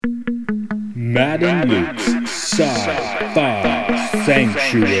Matt and Luke's Sci-Fi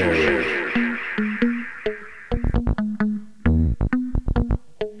Sanctuary.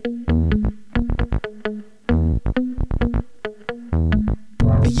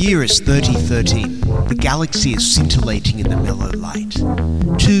 The year is 3013. The galaxy is scintillating in the mellow light.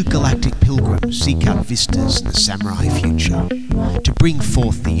 Two galactic pilgrims seek out vistas in the samurai future to bring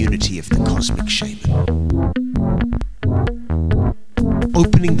forth the unity of the cosmic shaman.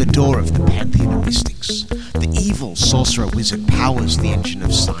 Opening the door of the pantheon of mystics, the evil sorcerer wizard powers the engine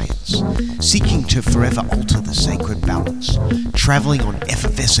of science, seeking to forever alter the sacred balance, travelling on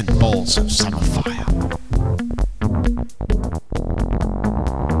effervescent balls of summer fire.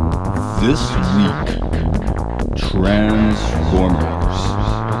 This week, Transformers.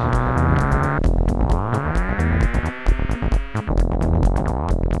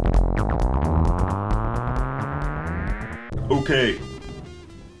 Okay.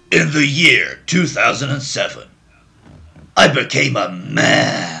 In the year 2007, I became a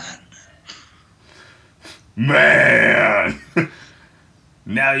man. Man!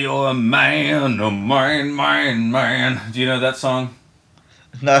 Now you're a man. Do you know that song?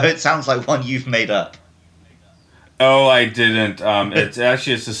 No, it sounds like one you've made up. Oh, I didn't. It's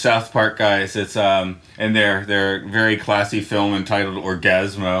the South Park guys. It's in their very classy film entitled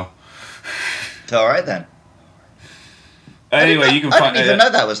Orgasmo. All right then. Anyway, you can I find. didn't even know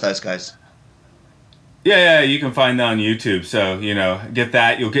that was those guys. Yeah, you can find that on YouTube. So get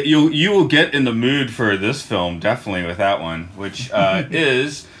that. You will get in the mood for this film definitely with that one, which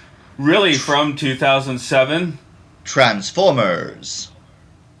is really from 2007. Transformers.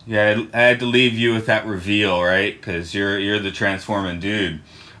 Yeah, I had to leave you with that reveal, right? Because you're the transforming dude.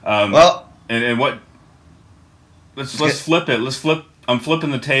 And what? Let's flip it. Let's flip. I'm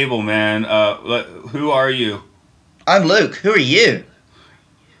flipping the table, man. Who are you? I'm Luke. Who are you?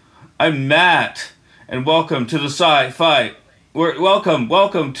 I'm Matt, and welcome to the Sci-Fi.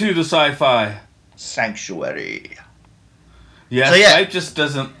 Welcome to the Sci-Fi Sanctuary. Yeah, Skype just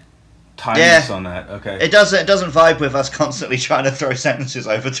doesn't time us on that. Okay. It doesn't vibe with us constantly trying to throw sentences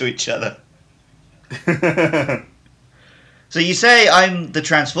over to each other. So you say I'm the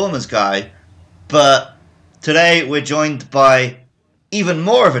Transformers guy, but today we're joined by even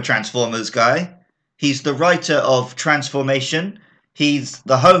more of a Transformers guy. He's the writer of Transformation. He's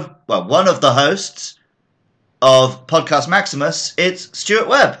the one of the hosts of Podcast Maximus. It's Stuart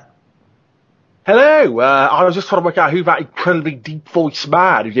Webb. Hello. I was just trying to work out who that incredibly deep voiced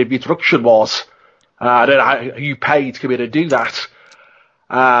man who gave the introduction was. I don't know who you paid to come in and do that.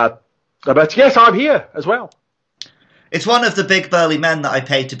 But yes, I'm here as well. It's one of the big burly men that I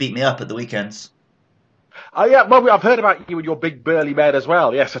paid to beat me up at the weekends. Yeah, well, I've heard about you and your big burly men as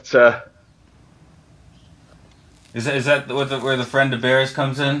well. Yes, it's Is that where the friend of Bears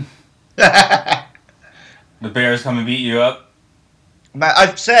comes in? The Bears come and beat you up? Matt,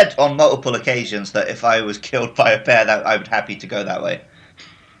 I've said on multiple occasions that if I was killed by a bear, that I would happy to go that way.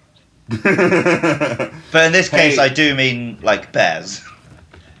 But in this case, I do mean like bears.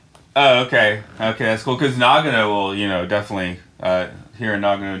 Oh, okay, that's cool. Because Nagano will, definitely here in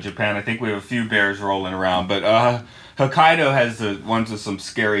Nagano, Japan, I think we have a few bears rolling around. But Hokkaido has the ones with some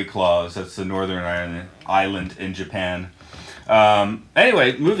scary claws. That's the northern island in Japan.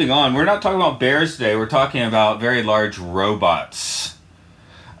 Anyway, moving on. We're not talking about bears today. We're talking about very large robots.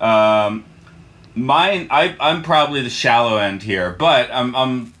 I'm probably the shallow end here, but I'm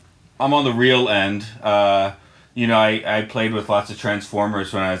on the real end. I played with lots of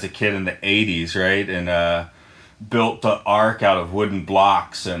Transformers when I was a kid in the 80s, right? And built the Ark out of wooden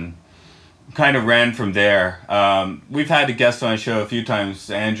blocks and kind of ran from there. We've had a guest on the show a few times,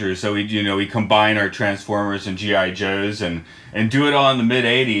 Andrew, so we combine our Transformers and G.I. Joes and do it all in the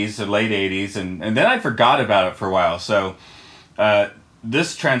mid-'80s, the late 80s, and then I forgot about it for a while. So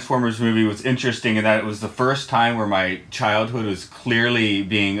this Transformers movie was interesting in that it was the first time where my childhood was clearly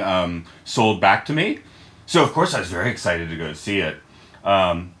being sold back to me. So, of course, I was very excited to go see it.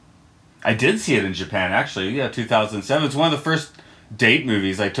 I did see it in Japan, actually. Yeah, 2007. It's one of the first date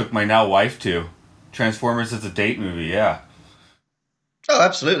movies I took my now wife to. Transformers is a date movie, yeah. Oh,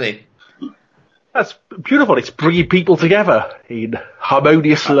 absolutely. That's beautiful. It's bringing people together in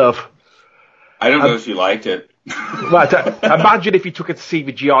harmonious love. I don't know if you liked it. Right, imagine if you took it to see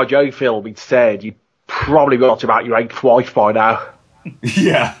the G.I. Joe film instead. You'd probably got about your 8th wife by now.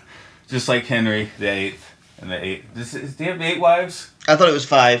 Yeah, just like Henry VIII and the 8th. Does he have 8 wives? I thought it was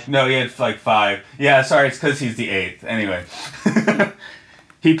 5. No, he had like 5. Yeah, sorry, it's because he's the 8th. Anyway.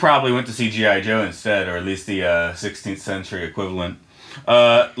 He probably went to see G.I. Joe instead, or at least the 16th century equivalent.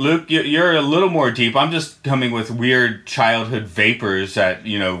 Luke, you're a little more deep. I'm just coming with weird childhood vapors that,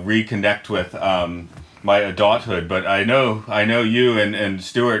 reconnect with my adulthood. But I know you and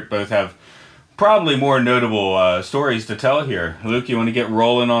Stuart both have probably more notable stories to tell here. Luke, you want to get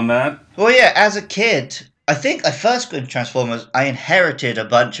rolling on that? Well, yeah, as a kid, I think I first got into Transformers. I inherited a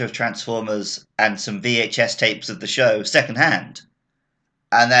bunch of Transformers and some VHS tapes of the show secondhand.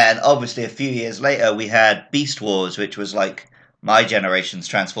 And then, obviously, a few years later, we had Beast Wars, which was like my generation's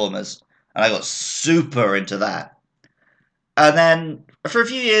Transformers. And I got super into that. And then, for a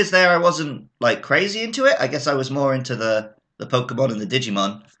few years there, I wasn't, like, crazy into it. I guess I was more into the Pokemon and the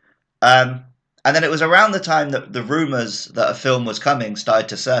Digimon. And then it was around the time that the rumours that a film was coming started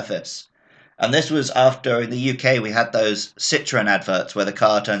to surface. And this was after, in the UK, we had those Citroen adverts where the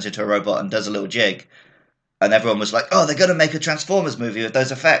car turns into a robot and does a little jig. And everyone was like, oh, they're going to make a Transformers movie with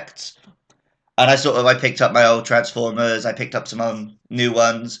those effects. And I picked up my old Transformers. I picked up some new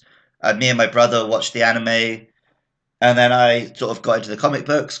ones. And me and my brother watched the anime. And then I sort of got into the comic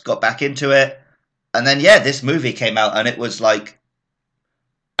books, got back into it. And then, yeah, this movie came out. And it was like,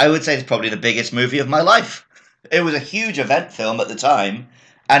 I would say it's probably the biggest movie of my life. It was a huge event film at the time.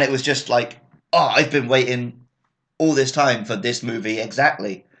 And it was just like, oh, I've been waiting all this time for this movie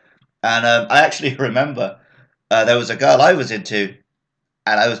exactly. And I actually remember... there was a girl I was into,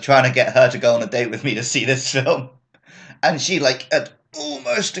 and I was trying to get her to go on a date with me to see this film. And she, had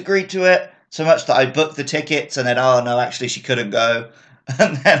almost agreed to it, so much that I booked the tickets, and then, oh, no, actually, she couldn't go.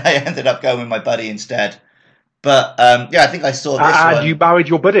 And then I ended up going with my buddy instead. But, I think I saw this one. And you married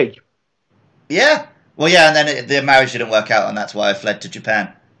your buddy? Yeah. Well, yeah, and then the marriage didn't work out, and that's why I fled to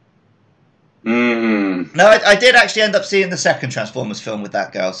Japan. Mm. No, I did actually end up seeing the second Transformers film with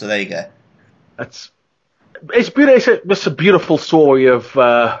that girl, so there you go. It's a beautiful story of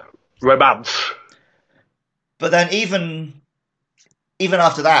romance. But then even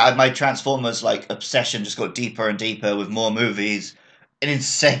after that, my Transformers obsession just got deeper and deeper with more movies, an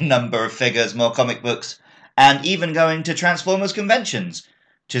insane number of figures, more comic books, and even going to Transformers conventions,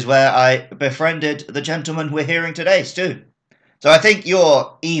 which is where I befriended the gentleman we're hearing today, Stu. So I think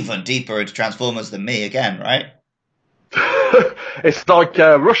you're even deeper into Transformers than me again, right? It's like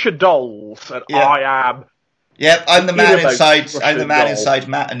Russian dolls, and yeah. I am. Yep, I'm the man inside. I'm the man inside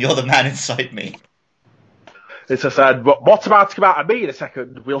Matt, and you're the man inside me. It's just said, what's about to come out of me in a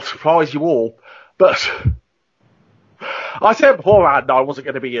second will surprise you all. But I said beforehand I wasn't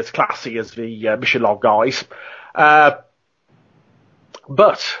going to be as classy as the Mission Log guys. But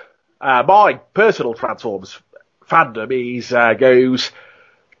my personal Transformers fandom goes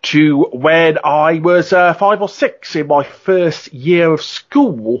to when I was 5 or 6 in my first year of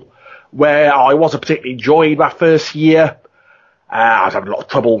school, where I wasn't particularly enjoying my first year. I was having a lot of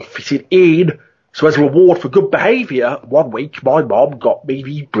trouble fitting in. So as a reward for good behaviour, one week my mom got me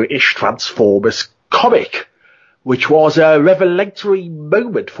the British Transformers comic, which was a revelatory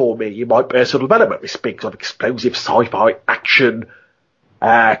moment for me in my personal development. This big sort of explosive sci-fi action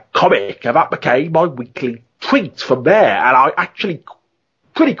comic, and that became my weekly treat from there. And I actually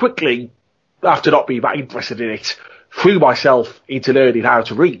pretty quickly, after not being that interested in it, threw myself into learning how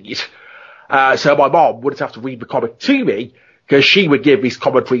to read. So my mom wouldn't have to read the comic to me, because she would give these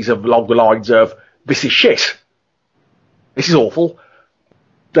commentaries along the lines of, this is shit. This is awful.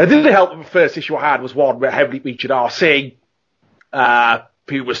 That didn't help that the first issue I had was one where heavily featured RC,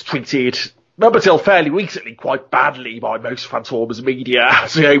 who was treated, up until fairly recently, quite badly by most Transformers media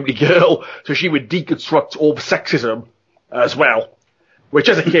as the only girl. So she would deconstruct all the sexism as well. Which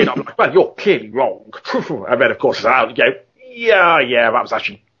as a kid, I'm like, well, you're clearly wrong. And then, of course, as an adult, you go, yeah, that was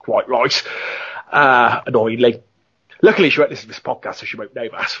actually quite right. Annoyingly. Luckily, she won't listen to this podcast, so she won't know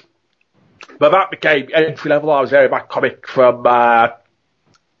that. But that became entry level. I was there in that comic from late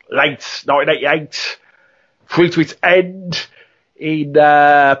 1988 through to its end in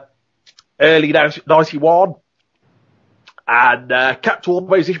early 91. And kept all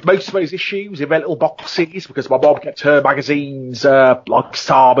most of those issues in their little boxes, because my mom kept her magazines, like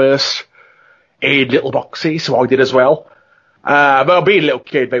Starburst, in little boxes, so I did as well. But being a little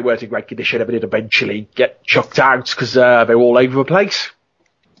kid, they weren't in great condition, and they did eventually get chucked out because they were all over the place.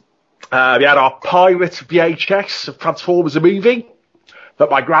 We had our pirate VHS of Transformers the movie that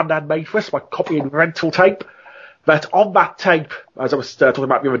my granddad made for us, my copy and rental tape. But on that tape, as I was talking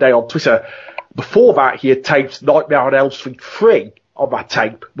about the other day on Twitter, before that he had taped Nightmare on Elm Street 3 on that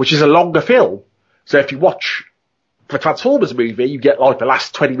tape, which is a longer film. So if you watch the Transformers movie, you get like the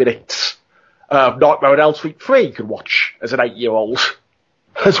last 20 minutes of Nightmare on Elm Street 3 you can watch as an 8-year-old.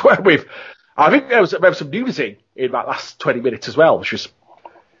 As well with, I think there was some nudity in that last 20 minutes as well, which was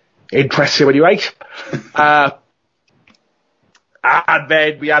interesting anyway. And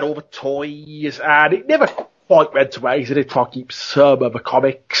then we had all the toys, and it never quite went away, so I did try to keep some of the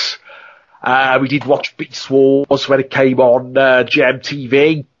comics. We did watch Beast Wars when it came on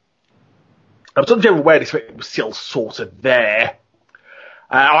GMTV. I'm sort of general awareness it was still sort of there.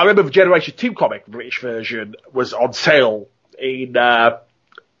 I remember the Generation 2 comic, the British version, was on sale in... the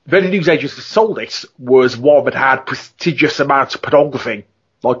only newsagents that sold it was one that had prestigious amounts of pornography,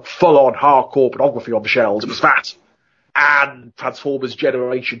 like full-on hardcore pornography on the shelves. It was that. And Transformers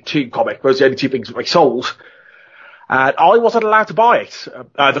Generation 2 comic. Those are the only two things that they sold. And I wasn't allowed to buy it.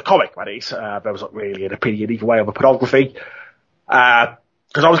 The comic, that is. There was not really an opinion either way on the pornography.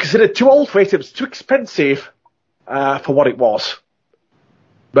 Because I was considered too old for it. It was too expensive for what it was.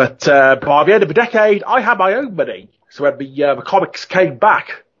 But by the end of the decade, I had my own money. So when the comics came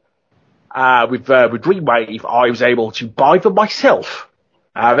back with Dreamwave, I was able to buy them myself.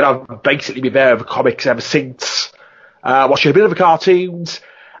 And I've basically been there with the comics ever since. Watching a bit of the cartoons.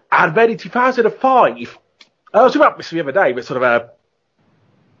 And then in 2005, I was talking about this the other day, but sort of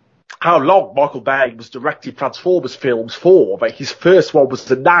how long Michael Bay was directing Transformers films for. But his first one was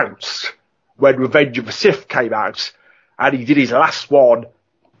announced when Revenge of the Sith came out. And he did his last one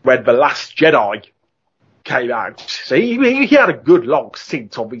when The Last Jedi came out. So he had a good long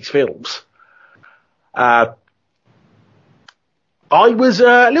stint on these films. I was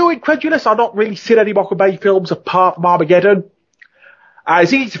a little incredulous. I've not really seen any Michael Bay films apart from Armageddon.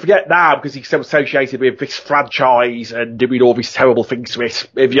 It's easy to forget now because he's so associated with this franchise and doing all these terrible things to it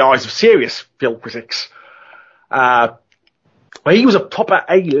in the eyes of serious film critics. But he was a proper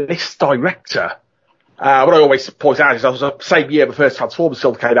A-list director. What I always point out is that was the same year the first Transformers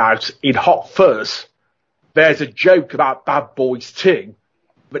film came out in Hot Fuzz. There's a joke about Bad Boys 2,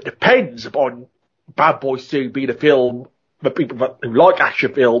 but depends upon Bad Boys 2 being a film that people who like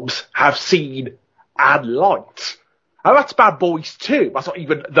action films have seen and liked. And that's Bad Boys 2. That's not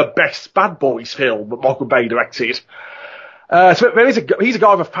even the best Bad Boys film that Michael Bay directed. So he's a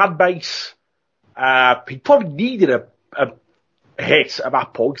guy with a fan base. He probably needed a hit at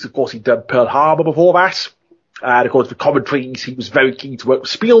that point. Of course, he'd done Pearl Harbor before that. And of course, the commentaries, he was very keen to work with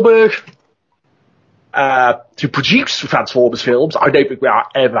Spielberg to produce the Transformers films. I don't think we are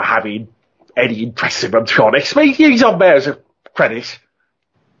ever having any interest in them, to be honest. But he's on there as a credit.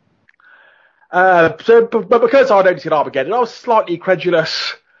 But because I'd only seen Armageddon, I was slightly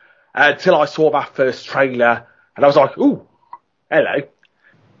incredulous until I saw that first trailer, and I was like, ooh, hello.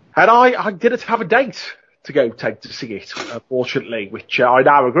 And I didn't have a date to go take to see it, unfortunately, which I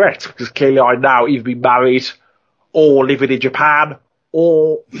now regret, because clearly I now either be married or living in Japan,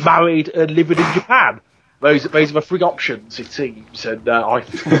 or married and living in Japan. Those are the three options, it seems, and I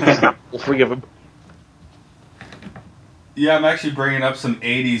snapped all three of them. Yeah, I'm actually bringing up some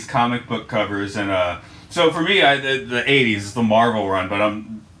 80s comic book covers, and so for me, the 80s is the Marvel run, but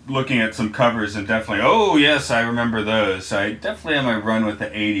I'm looking at some covers and definitely, oh yes, I remember those. I definitely have my run with the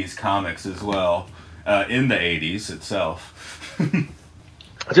 80s comics as well, in the 80s itself. I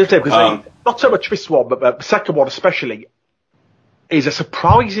was going to say, because not so much this one, but the second one especially, is a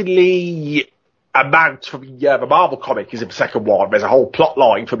surprisingly amount from the Marvel comic is in the second one. There's a whole plot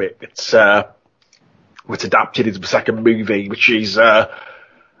line from it that's adapted into the second movie, which is an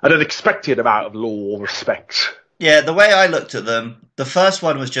unexpected amount of lore respect. Yeah, the way I looked at them, the first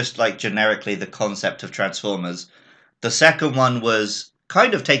one was just like generically the concept of Transformers. The second one was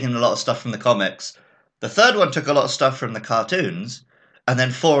kind of taking a lot of stuff from the comics. The third one took a lot of stuff from the cartoons. And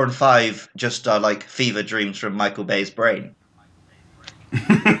then 4 and 5 just are like fever dreams from Michael Bay's brain.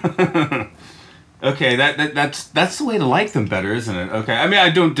 Okay, that's the way to like them better, isn't it? Okay, I mean, I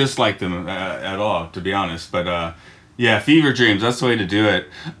don't dislike them at all, to be honest, but yeah, fever dreams, that's the way to do it.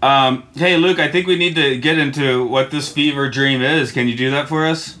 Hey, Luke, I think we need to get into what this fever dream is. Can you do that for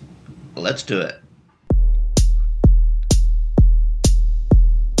us? Let's do it.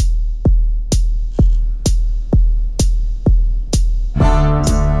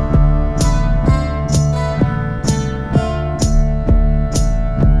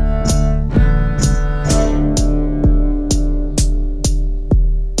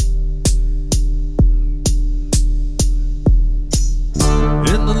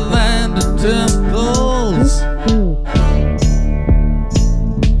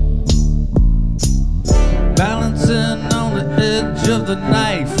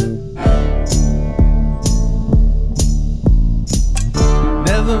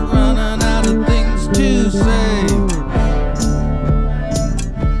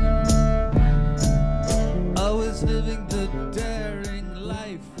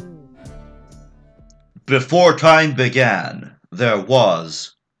 Before time began, there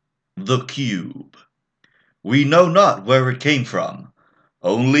was the Cube. We know not where it came from,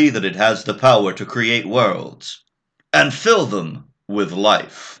 only that it has the power to create worlds and fill them with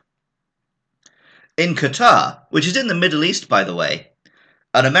life. In Qatar, which is in the Middle East by the way,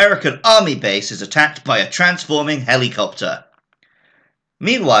 an American army base is attacked by a transforming helicopter.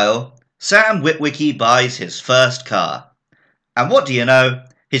 Meanwhile, Sam Witwicky buys his first car. And what do you know?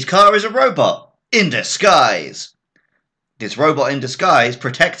 His car is a robot in disguise. This robot in disguise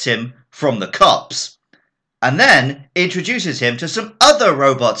protects him from the cops, and then introduces him to some other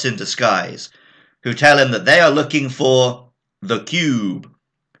robots in disguise, who tell him that they are looking for the Cube.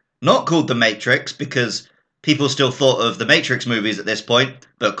 Not called the Matrix, because people still thought of the Matrix movies at this point,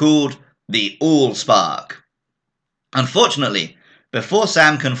 but called the Allspark. Unfortunately, before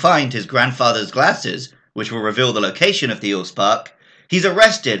Sam can find his grandfather's glasses, which will reveal the location of the Allspark, he's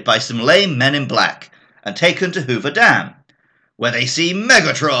arrested by some lame men in black and taken to Hoover Dam, where they see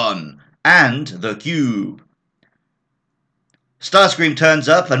Megatron and the Cube. Starscream turns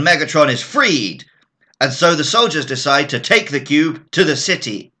up and Megatron is freed, and so the soldiers decide to take the Cube to the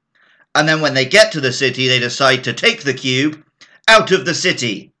city. And then when they get to the city, they decide to take the Cube out of the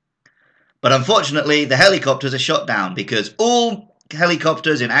city. But unfortunately, the helicopters are shot down, because all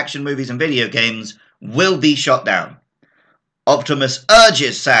helicopters in action movies and video games will be shot down. Optimus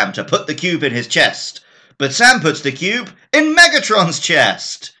urges Sam to put the Cube in his chest, but Sam puts the Cube in Megatron's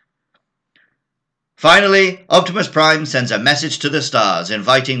chest. Finally, Optimus Prime sends a message to the stars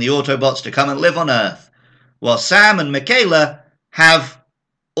inviting the Autobots to come and live on Earth, while Sam and Mikaela have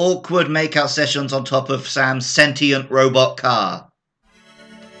awkward makeout sessions on top of Sam's sentient robot car.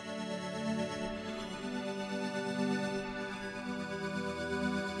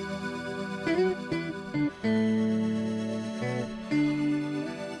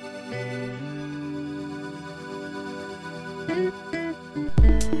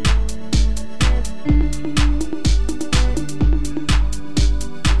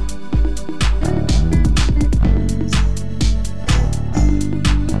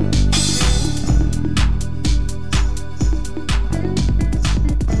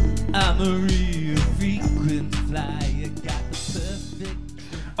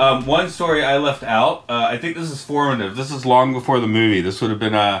 One story I left out, I think this is formative. This is long before the movie. This would have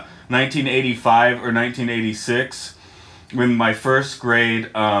been 1985 or 1986 when my first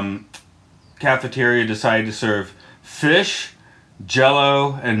grade cafeteria decided to serve fish,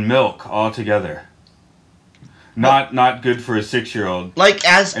 Jell-O, and milk all together. Not good for a 6-year-old. Like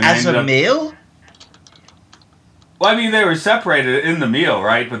as a meal? Well, I mean, they were separated in the meal,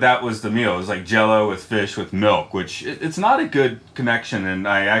 right? But that was the meal. It was like Jell-O with fish with milk, which it's not a good connection. And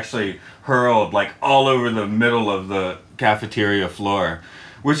I actually hurled like all over the middle of the cafeteria floor,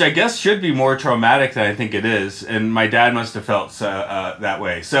 which I guess should be more traumatic than I think it is. And my dad must have felt that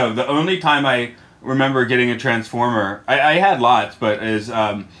way. So the only time I remember getting a Transformer, I had lots, but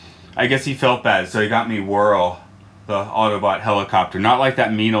I guess he felt bad. So he got me Whirl, the Autobot helicopter. Not like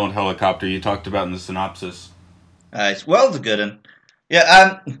that mean old helicopter you talked about in the synopsis. Well, the good one.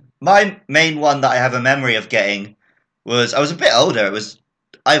 Yeah, my main one that I have a memory of getting was, I was a bit older. It was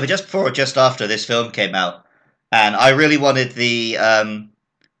either just before or just after this film came out. And I really wanted the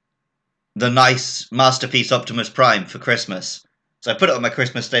nice Masterpiece Optimus Prime for Christmas. So I put it on my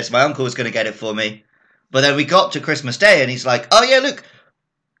Christmas list. My uncle was going to get it for me. But then we got to Christmas Day and he's like, oh yeah, look,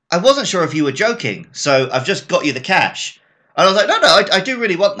 I wasn't sure if you were joking. So I've just got you the cash. And I was like, no, I do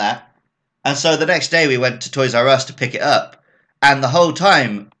really want that. And so the next day we went to Toys R Us to pick it up. And the whole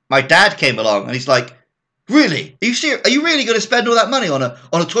time, my dad came along and he's like, really? Are you serious? Are you really going to spend all that money on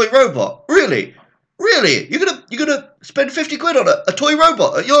a toy robot? Really? Really? You're gonna spend 50 quid on a toy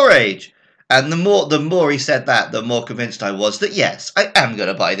robot at your age? And the more he said that, the more convinced I was that yes, I am going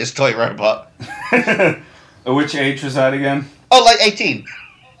to buy this toy robot. Which age was that again? Oh, like 18.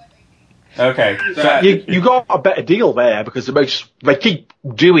 Okay. So you got a better deal there, because they keep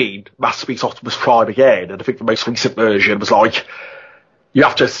doing Masterpiece Optimus Prime again, and I think the most recent version was like, you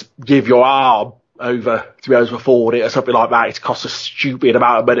have to give your arm over to be able to afford it or something like that. It costs a stupid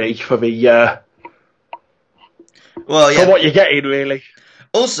amount of money for the well, yeah, for what you're getting, really.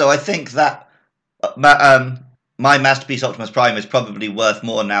 Also, I think that my Masterpiece Optimus Prime is probably worth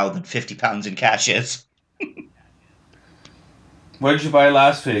more now than £50 in cash is. What did you buy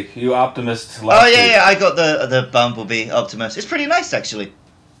last week? You Optimist last week. Yeah, I got the Bumblebee Optimus. It's pretty nice, actually.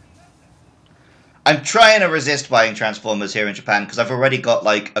 I'm trying to resist buying Transformers here in Japan, because I've already got,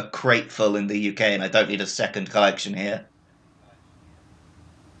 like, a crate full in the UK, and I don't need a second collection here.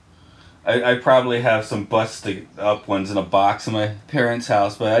 I probably have some busted up ones in a box in my parents'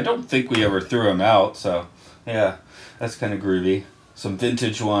 house, but I don't think we ever threw them out, so, yeah, that's kind of groovy. Some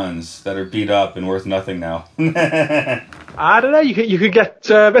vintage ones that are beat up and worth nothing now. I don't know. You could get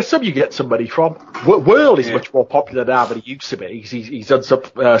there's some you get some money from. World is much more popular now than he used to be. He's done some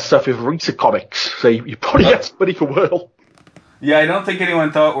stuff with recent comics, so you probably get some money for World. Yeah, I don't think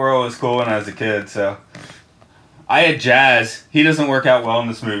anyone thought Whirl was cool when I was a kid, so... I had Jazz. He doesn't work out well in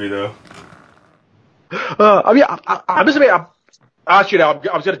this movie, though. I mean, I must admit, I was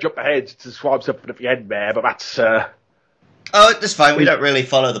going to jump ahead to describe something at the end there, but that's... Oh, that's fine. We don't really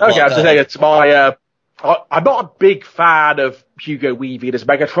follow the plot. Okay, I was going to say, it's my... I'm not a big fan of Hugo Weaving as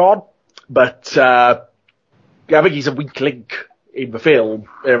Megatron, but I think he's a weak link in the film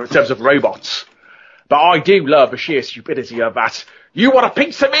in terms of robots. But I do love the sheer stupidity of that. You want a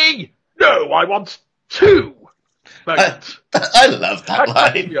piece of me? No, I want two. I love that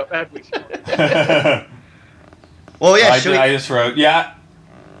line. Well, yeah, I just wrote,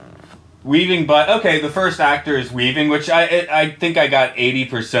 Weaving, but okay, the first actor is Weaving, which I think I got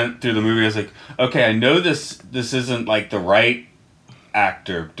 80% through the movie. I was like, okay, I know this isn't like the right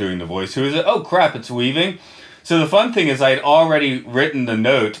actor doing the voice. Who is it? Oh crap, it's Weaving. So the fun thing is I had already written the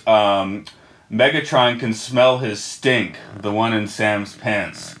note, Megatron can smell his stink, the one in Sam's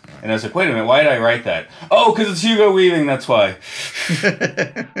pants. And I was like, wait a minute, why did I write that? Oh, because it's Hugo Weaving, that's why.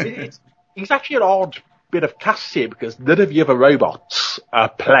 He's actually an odd bit of casting because none of the other robots are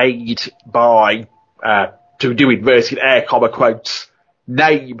played by, to do inverted air comma quotes,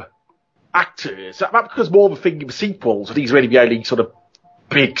 name actors. That's because more of a thing in the sequels, and he's really the only sort of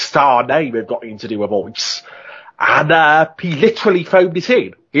big star name they've got in to do a voice. And he literally phoned it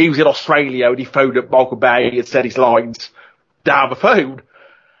in. He was in Australia and he phoned up Michael Bay and said his lines down the phone.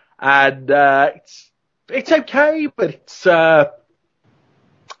 And it's okay, but it's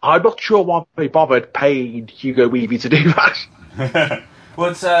I'm not sure why they bothered paying Hugo Weaving to do that.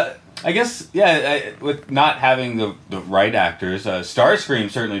 Well, it's I guess with not having the right actors, Starscream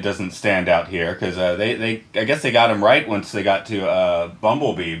certainly doesn't stand out here because they I guess they got him right once they got to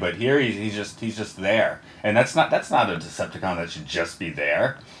Bumblebee, but here he's just there, and that's not a Decepticon that should just be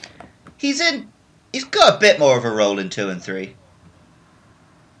there. He's got a bit more of a role in 2 and 3.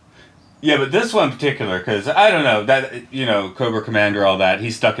 Yeah, but this one in particular, because I don't know, that, Cobra Commander, all that,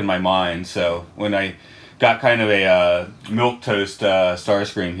 he's stuck in my mind, so when I got kind of a milquetoast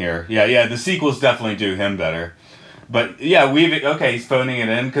Starscream here, the sequels definitely do him better. But yeah, he's phoning it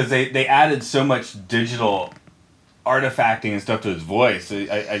in, because they added so much digital artifacting and stuff to his voice.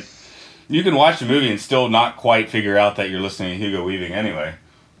 You can watch the movie and still not quite figure out that you're listening to Hugo Weaving anyway.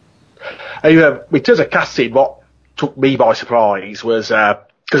 In terms of casting, what took me by surprise was...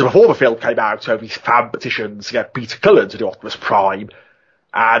 because before the film came out, so these fan petitions to get Peter Cullen to do Optimus Prime,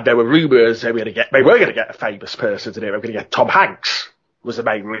 and there were rumours they were going to get a famous person to do it. They were going to get Tom Hanks was the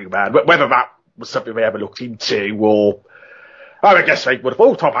main rumour, and whether that was something they ever looked into, or I guess they would have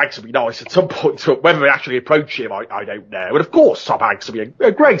thought Tom Hanks would be nice at some point. But whether they actually approach him, I don't know. And of course, Tom Hanks would be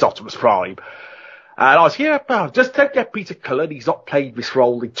a great Optimus Prime. And I was here, just don't get Peter Cullen. He's not played this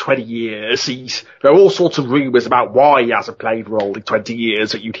role in 20 years. There are all sorts of rumours about why he hasn't played the role in 20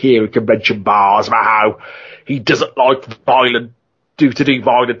 years that you'd hear in convention bars about how he doesn't like do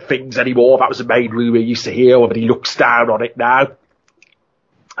violent things anymore. That was the main rumour you used to hear, whether he looks down on it now.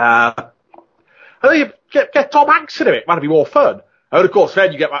 And then you get Tom Hanks to do it. That'd be more fun. And of course,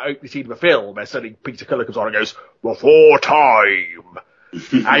 then you get that opening scene of the film where suddenly Peter Cullen comes on and goes, "Before time."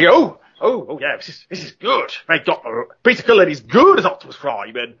 And you go, Oh yeah, this is good. Peter Cullen is good as Optimus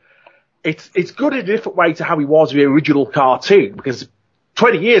Prime, and it's good in a different way to how he was in the original cartoon, because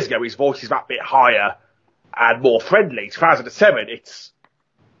 20 years ago his voice is that bit higher and more friendly. 2007, it's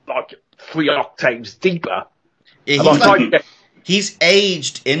like 3 octaves deeper. Yeah, he's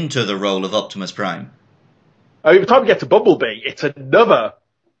aged into the role of Optimus Prime. By the time you get to Bumblebee, it's another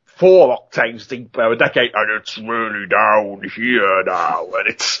 4 octaves deeper, a decade, and it's really down here now.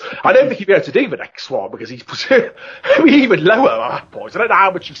 And I don't think he'd be able to do the next one because he's even lower at that point. I don't know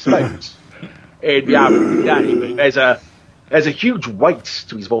how much he smokes in the average day, but there's a huge weight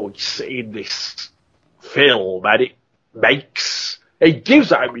to his voice in this film, and it gives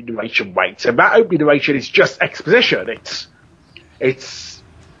that opening narration weight, and that opening narration is just exposition. It's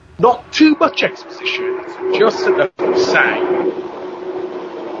not too much exposition, it's just enough to say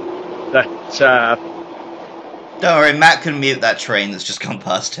that, don't worry, Matt can mute that train that's just gone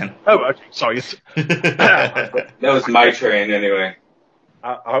past him. Oh, okay, sorry. That was my train, anyway.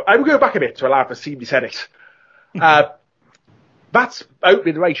 I will go back a bit to allow for seamless edit. That's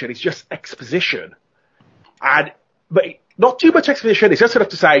opening narration, it's just exposition. But not too much exposition, it's just enough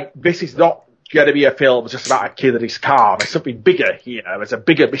to say, this is not going to be a film just about a kid and his car. There's something bigger here, there's a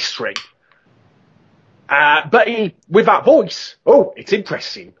bigger mystery. But with that voice, it's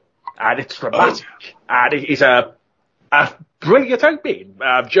interesting, and it's dramatic, and it is a brilliant opening.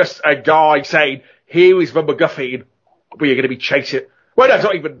 Just a guy saying, "Here is the MacGuffin we're going to be chasing." Well, no, it's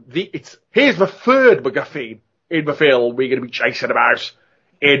not even here's the third MacGuffin in the film we're going to be chasing about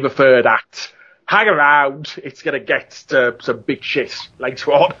in the third act. Hang around, it's going to get to some big shit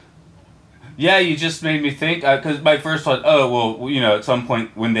later on. Yeah, you just made me think, because my first thought, at some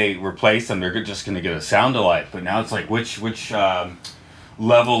point when they replace them, they're just going to get a sound-alike. But now it's like, which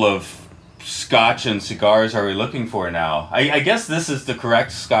level of scotch and cigars are we looking for now? I guess this is the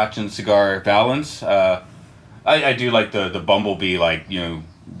correct scotch and cigar balance. I do like the Bumblebee,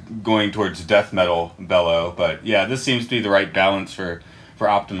 going towards death metal bellow. But yeah, this seems to be the right balance for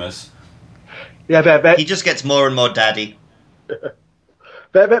Optimus. Yeah, he just gets more and more daddy.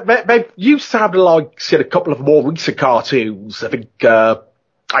 You sound like a couple of more recent cartoons. I think, I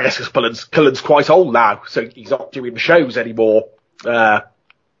guess because Cullen's quite old now, so he's not doing the shows anymore. To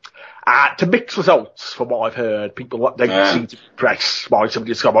mixed results, from what I've heard, people don't seem to be impressed by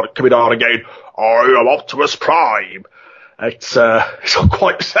somebody coming on and going, "I am Optimus Prime." It's not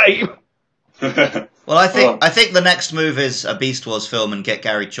quite the same. Well, I think the next move is a Beast Wars film and get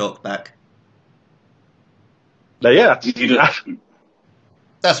Gary Chalk back. Yeah,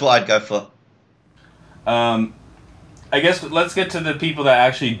 that's what I'd go for. I guess let's get to the people that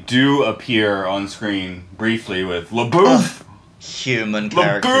actually do appear on screen briefly with LaBouffe. Human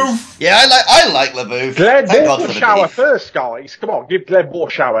characters. LaBouffe. Yeah, I like LaBouffe. Glenn Morshower first, guys. Come on, give Glenn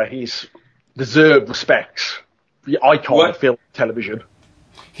Morshower his deserved respects. The icon of film and television.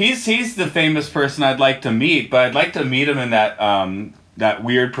 He's the famous person I'd like to meet, but I'd like to meet him in that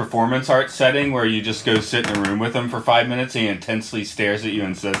weird performance art setting where you just go sit in a room with him for 5 minutes and he intensely stares at you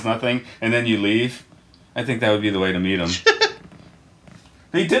and says nothing, and then you leave. I think that would be the way to meet him.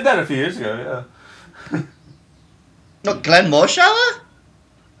 He did that a few years ago, yeah. Not Glenn Morshower?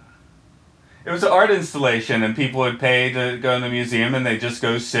 It was an art installation, and people would pay to go in the museum, and they'd just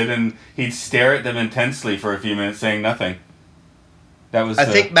go sit, and he'd stare at them intensely for a few minutes, saying nothing. That was. I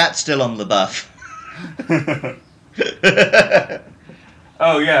think Matt's still on LaBeouf.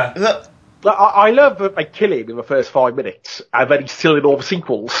 Oh yeah. Look, I love that they kill him in the first 5 minutes, and then he's still in all the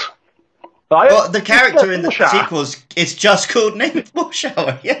sequels. Well, the character in the sequels is just called Nick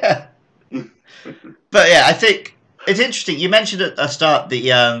Morshower, yeah. But yeah, I think it's interesting. You mentioned at the start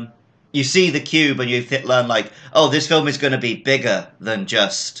that you see the cube and you learn this film is going to be bigger than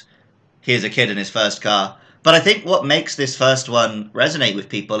just here's a kid in his first car. But I think what makes this first one resonate with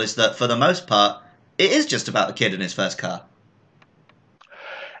people is that for the most part, it is just about a kid in his first car.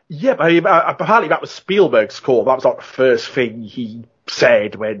 Yeah, but apparently that was Spielberg's call. That was the first thing he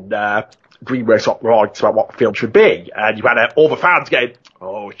said when DreamWorks got rights about what the film should be. And you had all the fans going,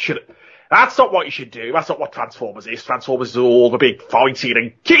 "Oh, it should." That's not what you should do. That's not what Transformers is. Transformers is all the big fighting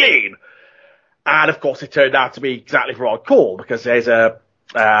and killing. And of course, it turned out to be exactly the right call because there's a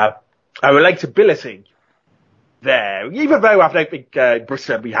relatability there. Even though I don't think in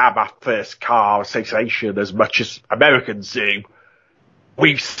Britain we have that first car association as much as Americans do.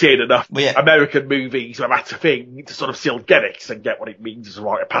 We've seen enough American movies where that's a thing to sort of still get it and get what it means as a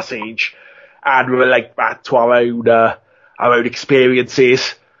rite of passage and relate that to our own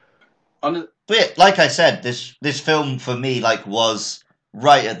experiences. But yeah, like I said, this film for me was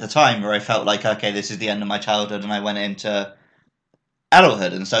right at the time where I felt like, okay, this is the end of my childhood, and I went into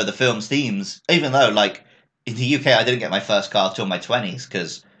adulthood, and so the film's themes, even though in the UK I didn't get my first car till my 20s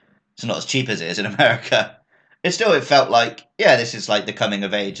because it's not as cheap as it is in America. It felt like, yeah, this is the coming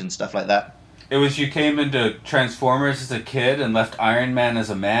of age and stuff like that. It was you came into Transformers as a kid and left Iron Man as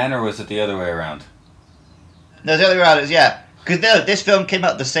a man, or was it the other way around? No, the other way around is, yeah. Because this film came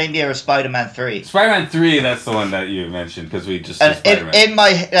out the same year as Spider-Man 3. Spider-Man 3, that's the one that you mentioned, because we just said Spider-Man.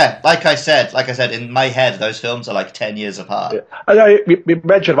 Like I said, in my head, those films are 10 years apart. Yeah. I know, we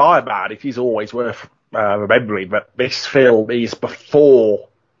mentioned Iron Man, it is always worth remembering that this film is before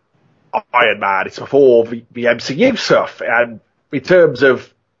Iron Man, it's before the MCU stuff, and in terms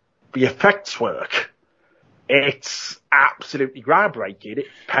of the effects work, it's absolutely groundbreaking. It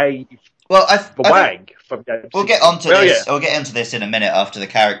paved the way for the MCU. We'll get onto this. Yeah. We'll get into this in a minute after the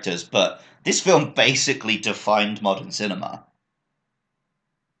characters, but this film basically defined modern cinema.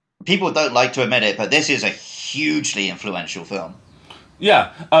 People don't like to admit it, but this is a hugely influential film.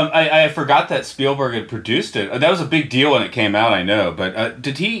 Yeah, I forgot that Spielberg had produced it. That was a big deal when it came out, I know, but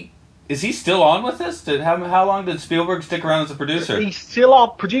is he still on with this? How long did Spielberg stick around as a producer? He's still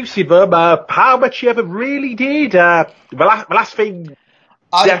on producing them. How much he ever really did? The last thing,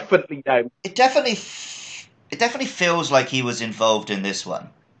 definitely no. It definitely feels like he was involved in this one.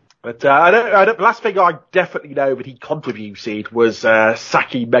 But the last thing I definitely know that he contributed was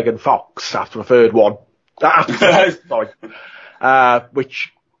sacking Megan Fox after the third one. After the first time.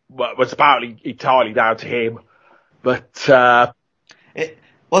 Which was apparently entirely down to him. But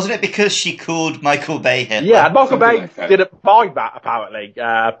wasn't it because she called Michael Bay Hitler? Yeah, Michael Bay like that. didn't mind that, apparently.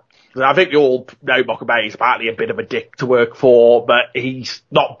 I think you all know Michael Bay is apparently a bit of a dick to work for, but he's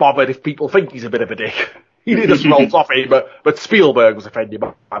not bothered if people think he's a bit of a dick. He just rolls off it, but Spielberg was offended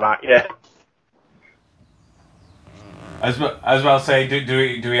by that, yeah. I was about to say,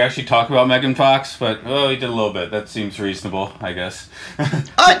 do we actually talk about Megan Fox? But we did a little bit. That seems reasonable, I guess.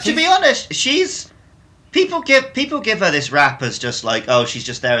 To be honest, people give her this rap as just like, oh, she's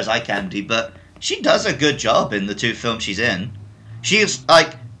just there as eye candy, but she does a good job in the two films she's in. She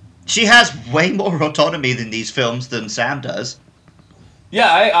has way more autonomy in these films than Sam does. Yeah,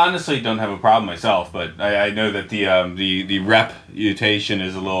 I honestly don't have a problem myself, but I know that the reputation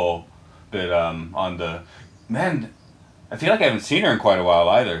is a little bit on the man. I feel like I haven't seen her in quite a while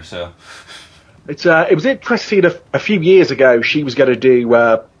either. So It was interesting. A few years ago, she was going to do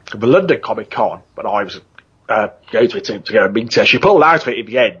the London Comic Con, but I was going to it to go and meet her. She pulled out of it in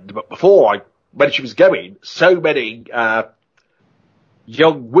the end, but when she was going, so many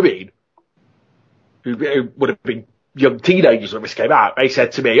young women who would have been young teenagers when this came out, they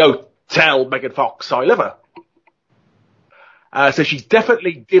said to me, "Oh, tell Megan Fox I love her." So she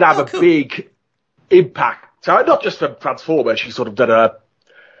definitely did have cool. big impact. So not just from Transformers, she's sort of done a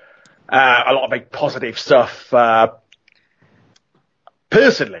lot of very positive stuff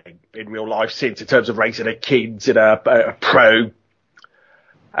personally in real life since, in terms of raising her kids in a pro,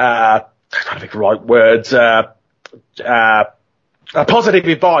 I don't think the right words, a positive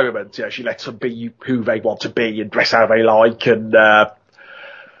environment. You know, she lets them be who they want to be and dress how they like, and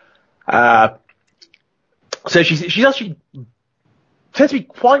so she's actually tends to be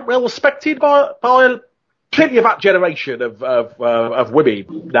quite well respected by plenty of that generation of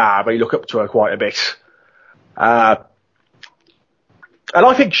women now. They look up to her quite a bit, and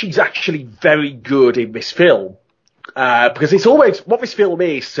I think she's actually very good in this film. Because it's always, what this film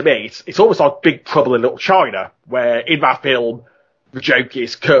is to me, it's almost like Big Trouble in Little China, where in that film, the joke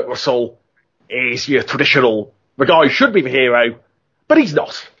is Kurt Russell is your traditional, the guy who should be the hero, but he's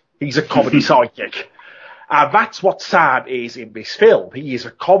not. He's a comedy sidekick. And that's what Sam is in this film. He is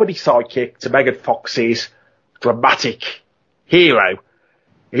a comedy sidekick to Megan Fox's dramatic hero.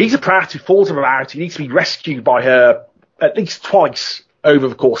 He's a prat who falls around. He needs to be rescued by her at least twice over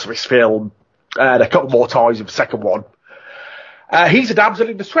the course of this film, and a couple more times in the second one. He's a damsel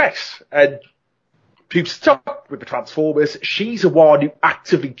in distress, and who's stuck with the Transformers. She's the one who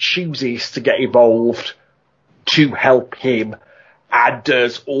actively chooses to get involved to help him, and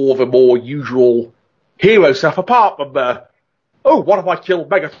does all the more usual hero stuff, apart from what if I killed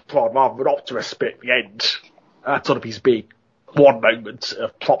Megatron rather than Optimus bit at the end? That's sort of his big one moment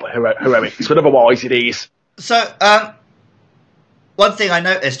of proper heroics, but otherwise it is. So, one thing I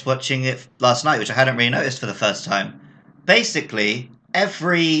noticed watching it last night, which I hadn't really noticed for the first time, basically,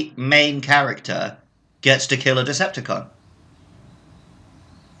 every main character gets to kill a Decepticon.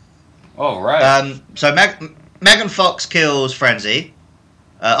 Oh, right. So Megan Fox kills Frenzy,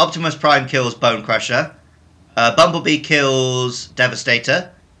 Optimus Prime kills Bone Crusher, Bumblebee kills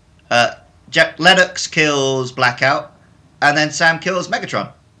Devastator, Lennox kills Blackout, and then Sam kills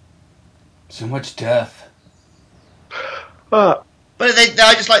Megatron. So much death. But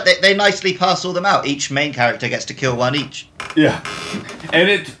I just like they nicely pass all them out. Each main character gets to kill one each. Yeah.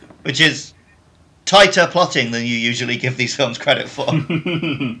 And which is tighter plotting than you usually give these films credit for.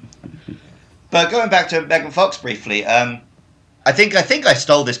 But going back to Megan Fox briefly, I think I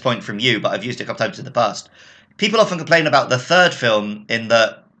stole this point from you, but I've used it a couple times in the past. People often complain about the third film in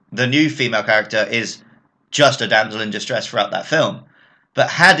that the new female character is just a damsel in distress throughout that film. But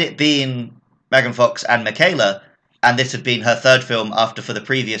had it been Megan Fox and Michaela, and this had been her third film after, for the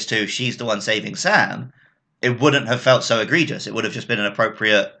previous two, she's the one saving Sam, it wouldn't have felt so egregious. It would have just been an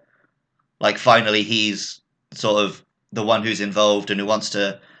appropriate, like, finally he's sort of the one who's involved and who wants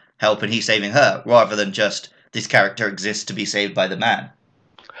to help, and he's saving her, rather than just this character exists to be saved by the man.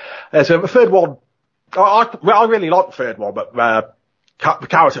 So the third one, I really like the third one, but the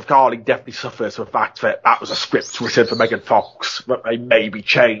character of Carly definitely suffers from the fact that that was a script written for Megan Fox, but they maybe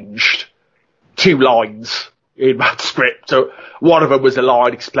changed 2 lines in that script. So one of them was a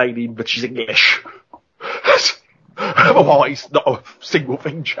line explaining that she's English. Otherwise, not a single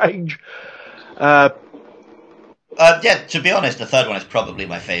thing change. But Yeah, to be honest, the third one is probably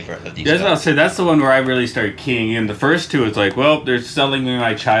my favourite of these. Yeah, I'll say that's the one where I really started keying in. The first two, it's like, well, they're selling me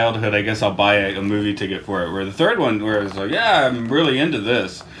my childhood. I guess I'll buy a movie ticket for it. Where the third one, where it's like, yeah, I'm really into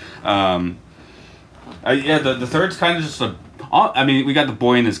this. The third's kind of just I mean, we got the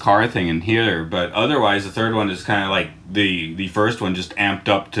boy in his car thing in here, but otherwise, the third one is kind of like the first one, just amped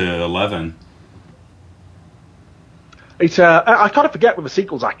up to 11. It's I kind of forget with the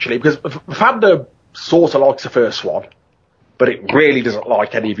sequels actually, because fandom sort of likes the first one, but it really doesn't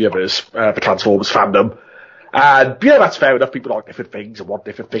like any of the others. The Transformers fandom, and yeah, that's fair enough. People like different things and want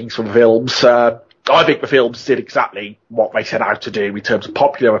different things from the films. I think the films did exactly what they set out to do in terms of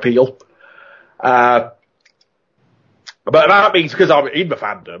popular appeal. But that means because I'm in the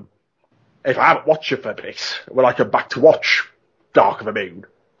fandom, if I haven't watched it for a bit, when I come back to watch Dark of the Moon,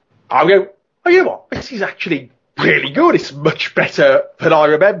 I'll go, oh, you know what? This is actually really good. It's much better than I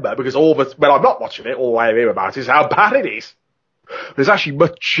remember, because when I'm not watching it, all I hear about is how bad it is. There's actually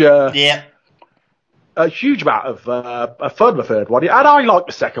a huge amount of fun with the third one, and I like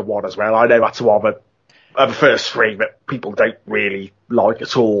the second one as well. I know that's one of the first three that people don't really like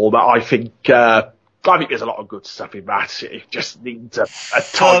at all, but I think there's a lot of good stuff in that. It just needs a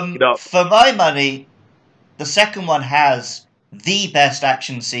tighten up. For my money, the second one has the best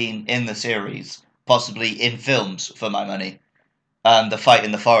action scene in the series, possibly in films, for my money. The fight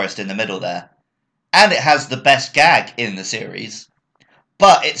in the forest in the middle there. And it has the best gag in the series.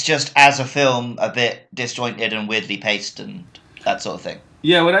 But it's just, as a film, a bit disjointed and weirdly paced and that sort of thing.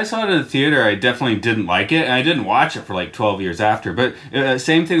 Yeah, when I saw it in the theater, I definitely didn't like it, and I didn't watch it for like 12 years after. But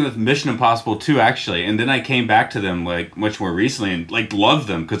same thing with Mission Impossible 2, actually. And then I came back to them like much more recently and like loved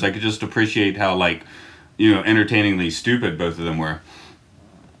them, because I could just appreciate how entertainingly stupid both of them were.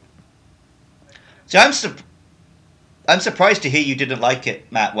 So I'm surprised to hear you didn't like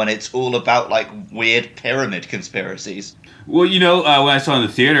it, Matt, when it's all about like weird pyramid conspiracies. Well, when I saw it in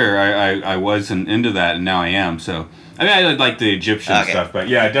the theater, I wasn't into that, and now I am. So, I mean, I like the Egyptian stuff, but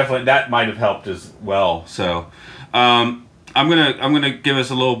yeah, definitely that might have helped as well. So, I'm gonna give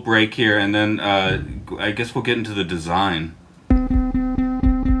us a little break here, and then I guess we'll get into the design.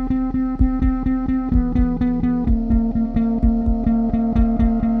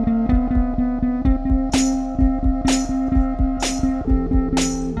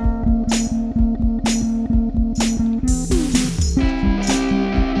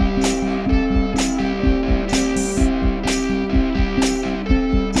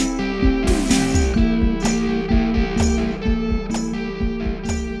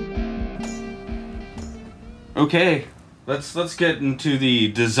 Okay, let's get into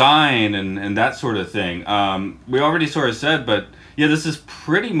the design and that sort of thing. We already sort of said, but yeah, this is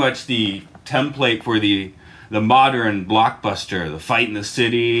pretty much the template for the modern blockbuster, the fight in the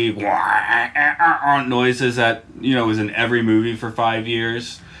city, noises that was in every movie for 5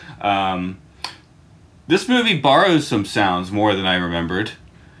 years. This movie borrows some sounds more than I remembered.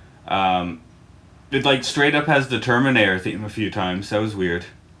 It like straight up has the Terminator theme a few times. That was weird.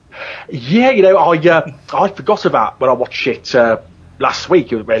 Yeah, I forgot about when I watched it last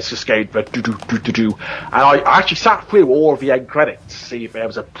week. Where it's just going for do, and I actually sat through all of the end credits to see if there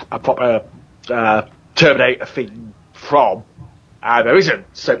was a proper Terminator theme from, and there isn't.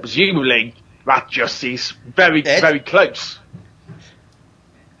 So presumably that just is very close.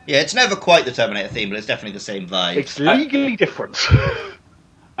 Yeah, it's never quite the Terminator theme, but it's definitely the same vibe. It's legally different.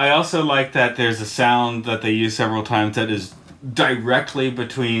 I also like that there's a sound that they use several times that is directly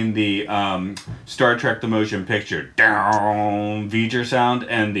between the Star Trek the Motion Picture down V'ger sound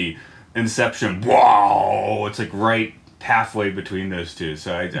and the Inception wow. It's like right halfway between those two,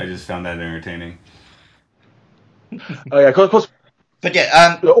 so I just found that entertaining. Oh yeah, of course. But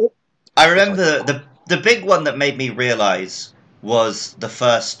yeah, I remember the big one that made me realise was the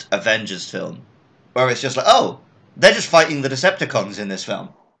first Avengers film, where it's just like, oh, they're just fighting the Decepticons in this film.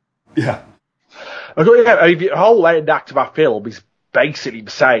 Yeah. The whole end act of that film is basically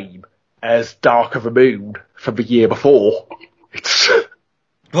the same as Dark of the Moon from the year before.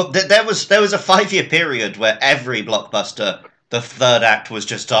 Well, there was a 5-year period where every blockbuster, the third act was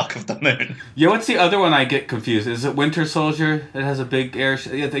just Dark of the Moon. Yeah, what's the other one I get confused? Is it Winter Soldier? It has a big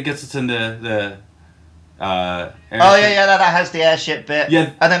airship. I guess it's in the airship. Oh yeah, that has the airship bit.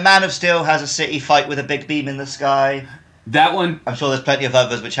 Yeah, and then Man of Steel has a city fight with a big beam in the sky. That one, I'm sure there's plenty of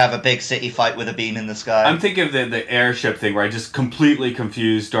others which have a big city fight with a beam in the sky. I'm thinking of the airship thing where I just completely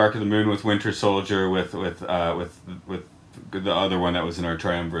confused Dark of the Moon with Winter Soldier with the other one that was in our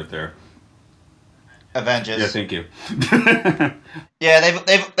triumvirate there. Avengers. Yeah, thank you. Yeah,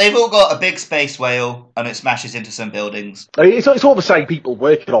 they've all got a big space whale and it smashes into some buildings. I mean, it's all the same people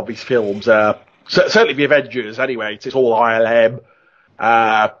working on these films. certainly the Avengers, anyway. It's all ILM.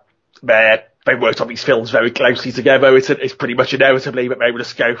 They worked on these films very closely together. It's pretty much inevitably that they would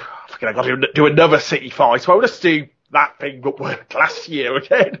just go, fucking, I've got to do another city fight. So I'll just do that thing that worked last year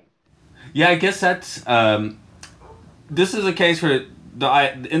again. Yeah, I guess that's... this is a case where,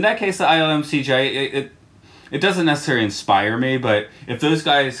 in that case, the ILM CGI, it doesn't necessarily inspire me, but if those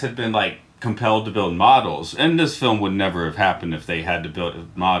guys had been, like, compelled to build models, and this film would never have happened if they had to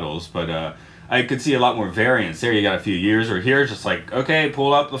build models, but I could see a lot more variance. There you got a few years, or here just like, okay,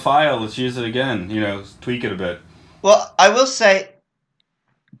 pull up the file, let's use it again, tweak it a bit. Well, I will say,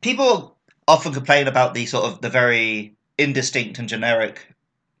 people often complain about the very indistinct and generic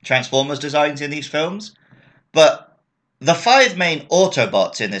Transformers designs in these films, but the 5 main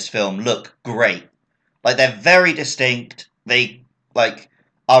Autobots in this film look great. Like, they're very distinct. They, like,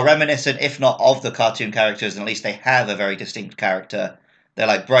 are reminiscent, if not of the cartoon characters, and at least they have a very distinct character. They're,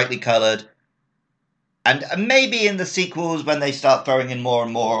 like, brightly coloured. And maybe in the sequels, when they start throwing in more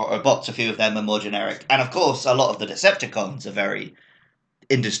and more Autobots, a few of them are more generic. And, of course, a lot of the Decepticons are very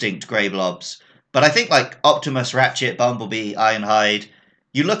indistinct grey blobs. But I think, like, Optimus, Ratchet, Bumblebee, Ironhide,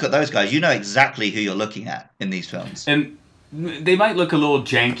 you look at those guys, you know exactly who you're looking at in these films. And they might look a little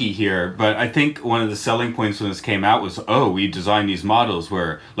janky here, but I think one of the selling points when this came out was, we designed these models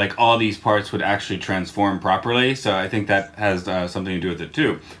where, like, all these parts would actually transform properly. So I think that has something to do with it,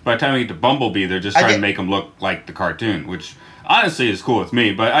 too. By the time we get to Bumblebee, they're just trying to make them look like the cartoon, which honestly is cool with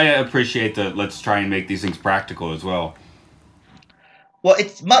me. But I appreciate the let's try and make these things practical as well. Well,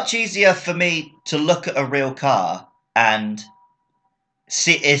 it's much easier for me to look at a real car and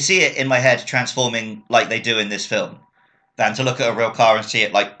see it in my head transforming like they do in this film, than to look at a real car and see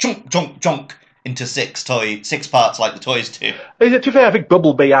it like chunk, chunk, chunk into six parts like the toys do. To be fair, I think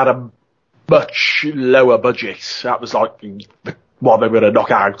Bumblebee had a much lower budget. That was like what they were going to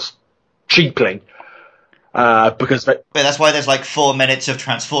knock out cheaply. Because but that's why there's like 4 minutes of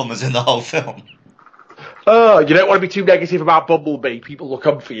Transformers in the whole film. You don't want to be too negative about Bumblebee. People will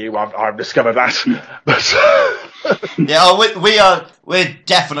come for you. I've discovered that. But yeah, we're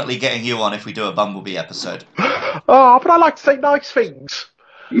definitely getting you on if we do a Bumblebee episode. But I like to say nice things.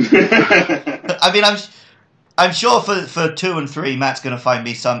 I mean, I'm sure for 2 and 3, Matt's going to find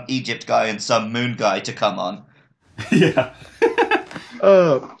me some Egypt guy and some Moon guy to come on. Yeah.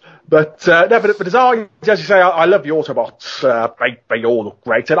 But as you say, I love the Autobots. They all look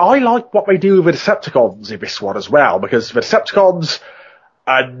great. And I like what they do with the Decepticons in this one as well, because the Decepticons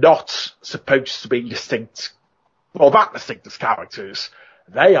are not supposed to be distinct, well, that distinct as characters.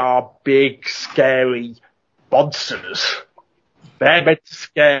 They are big, scary monsters. They're meant to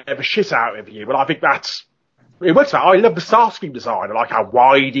scare the shit out of you, but I think it works out. I love the Starscream design. I like how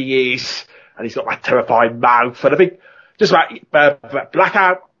wide he is, and he's got that terrifying mouth. And I think just about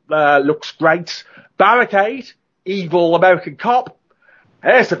Blackout looks great. Barricade, evil American cop.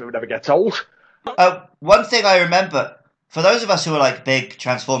 There's something that never gets old. One thing I remember, for those of us who are like big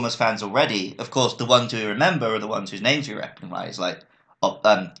Transformers fans already, of course, the ones we remember are the ones whose names we recognize, like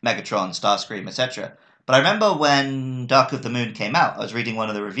Megatron, Starscream, etc. But I remember when Dark of the Moon came out, I was reading one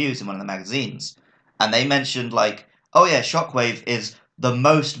of the reviews in one of the magazines, and they mentioned like, oh yeah, Shockwave is the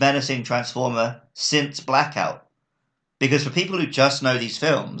most menacing Transformer since Blackout. Because for people who just know these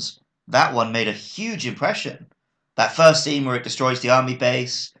films, that one made a huge impression. That first scene where it destroys the army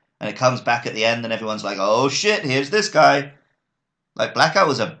base, and it comes back at the end, and everyone's like, oh shit, here's this guy. Like, Blackout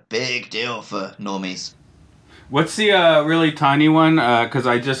was a big deal for normies. What's the really tiny one? Because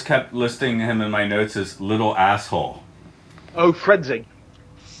I just kept listing him in my notes as Little Asshole. Oh, Frenzy.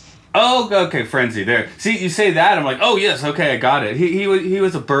 Oh, okay, Frenzy. There. See, you say that, I'm like, oh yes, okay, I got it. He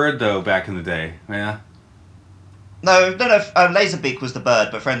was a bird, though, back in the day. Yeah. No, Laserbeak was the bird,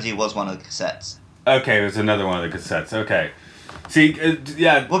 but Frenzy was one of the cassettes. Okay, it was another one of the cassettes. Okay. See,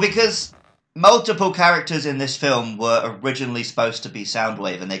 yeah. Well, because multiple characters in this film were originally supposed to be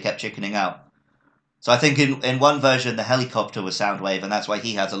Soundwave, and they kept chickening out. So I think in one version, the helicopter was Soundwave, and that's why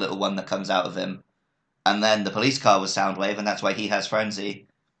he has a little one that comes out of him. And then the police car was Soundwave, and that's why he has Frenzy.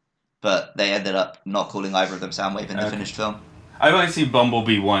 But they ended up not calling either of them Soundwave in the finished film. I've only seen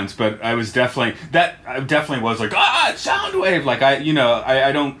Bumblebee once, but I definitely was like, it's Soundwave. Like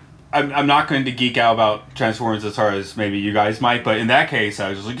I'm not going to geek out about Transformers as far as maybe you guys might, but in that case, I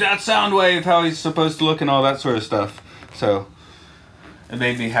was just like, that's Soundwave, how he's supposed to look and all that sort of stuff. So it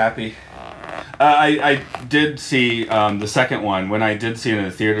made me happy. I did see the second one. When I did see it in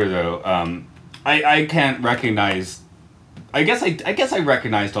the theater, though, I can't recognize. I guess I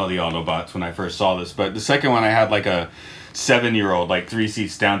recognized all the Autobots when I first saw this, but the second one I had like a 7-year-old, like 3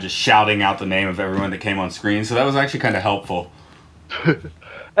 seats down, just shouting out the name of everyone that came on screen. So that was actually kind of helpful.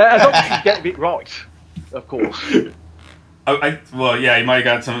 As long as you get it right, of course. Well, yeah, he might have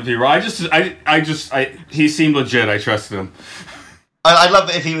got something wrong. He seemed legit. I trusted him. I'd love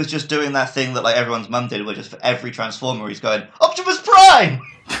it if he was just doing that thing that like everyone's mum did, where just for every Transformer he's going, Optimus Prime!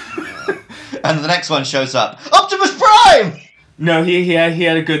 And the next one shows up, Optimus Prime! No, he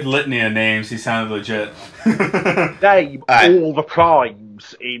had a good litany of names. He sounded legit. Name all the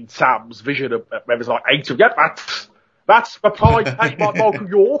primes in Sam's vision of there's like 8 of them. That's the prime played by Michael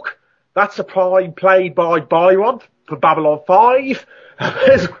York. That's the prime played by Byron from Babylon 5.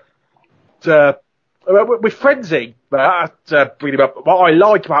 With Frenzy, bring him up. What I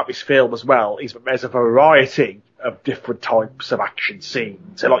like about this film as well is that there's a variety of different types of action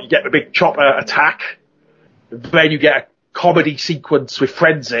scenes. So, like, you get the big chopper attack, then you get a comedy sequence with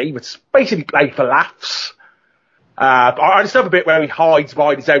Frenzy, which is basically played for laughs. I just love a bit where he hides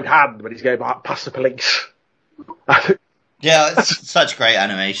behind his own hand when he's going past the police. Yeah, it's such great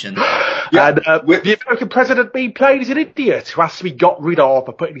animation. Yeah, and the American president being played as an idiot who has to be got rid of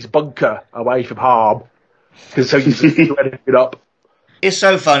and put in his bunker away from harm. Because so you do anything up. It's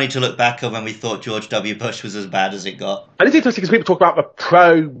so funny to look back on when we thought George W. Bush was as bad as it got. And it's interesting because people talk about the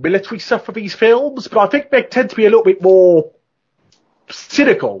pro-military stuff of these films, but I think they tend to be a little bit more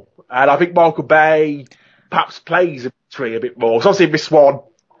cynical. And I think Michael Bay perhaps plays the military a bit more. So obviously in this one,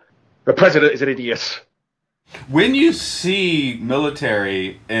 the president is an idiot. When you see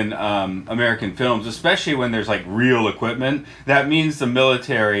military in American films, especially when there's like real equipment, that means the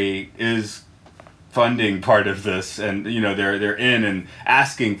military is funding part of this, and you know they're in and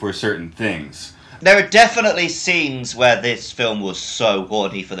asking for certain things. There are definitely scenes where this film was so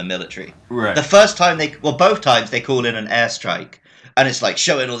horny for the military. Right. The first time both times they call in an airstrike, and it's like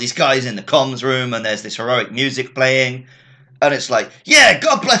showing all these guys in the comms room, and there's this heroic music playing, and it's like, yeah,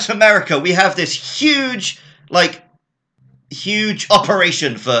 God bless America, we have this huge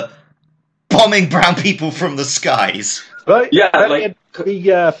operation for bombing brown people from the skies. Right? Yeah,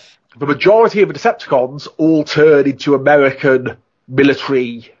 The majority of the Decepticons all turn into American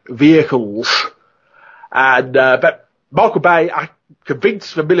military vehicles. And but Michael Bay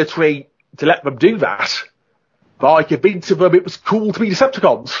convinced the military to let them do that by convincing them it was cool to be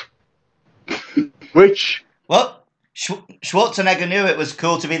Decepticons. Which... What? Schwarzenegger knew it was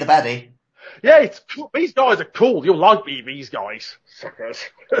cool to be the baddie. Yeah, it's cool. These guys are cool. You'll like me, these guys. Suckers.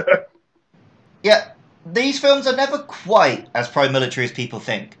 Yeah, these films are never quite as pro-military as people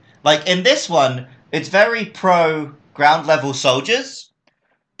think. Like, in this one, it's very pro-ground-level soldiers,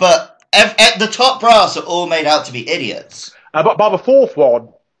 but the top brass are all made out to be idiots. But by the fourth one...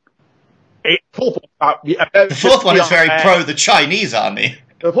 The fourth one is very pro the Chinese army.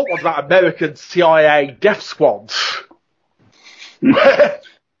 The fourth one's about American CIA death squads.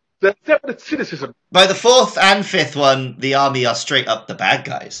 There's definite cynicism. By the fourth and fifth one, the army are straight up the bad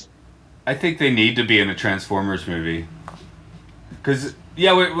guys. I think they need to be in a Transformers movie. Because,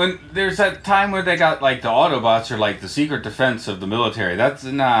 yeah, when there's that time where they got, like, the Autobots are, like, the secret defense of the military. That's,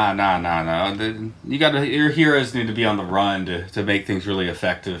 nah. Your heroes need to be on the run to make things really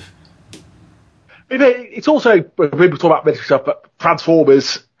effective. It's also, when people talk about military stuff, but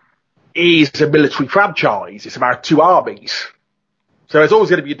Transformers is a military franchise. It's about two armies. So there's always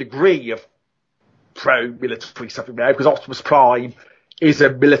going to be a degree of pro-military stuff in there, because Optimus Prime is a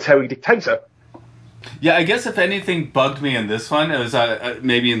military dictator. Yeah, I guess if anything bugged me in this one, it was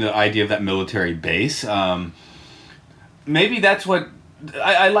maybe in the idea of that military base. Maybe that's what...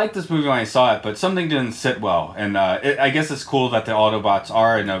 I liked this movie when I saw it, but something didn't sit well. And I guess it's cool that the Autobots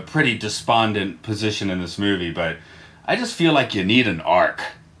are in a pretty despondent position in this movie, but I just feel like you need an arc.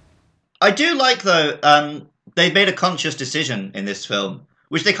 I do like, though... they made a conscious decision in this film,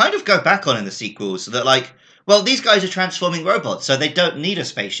 which they kind of go back on in the sequels, so that, like, well, these guys are transforming robots, so they don't need a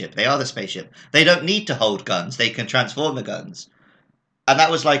spaceship. They are the spaceship. They don't need to hold guns. They can transform the guns. And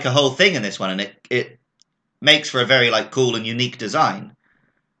that was, like, a whole thing in this one, and it makes for a very, like, cool and unique design.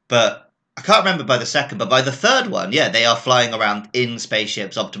 But I can't remember by the second, but by the third one, yeah, they are flying around in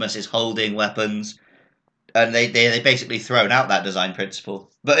spaceships. Optimus is holding weapons, and they basically thrown out that design principle.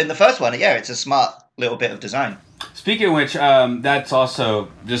 But in the first one, yeah, it's a smart little bit of design. Speaking of which, that's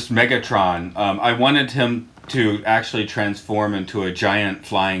also just Megatron. I wanted him to actually transform into a giant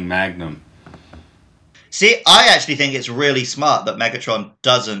flying Magnum. See, I actually think it's really smart that Megatron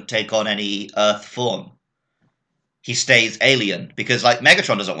doesn't take on any Earth form. He stays alien, because, like,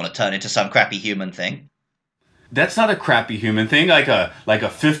 Megatron doesn't want to turn into some crappy human thing. That's not a crappy human thing, like a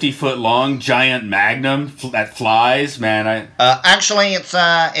 50-foot long giant Magnum that flies, man. Actually, it's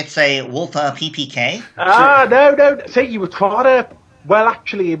a Wolfer PPK. No. See, you were trying to... Well,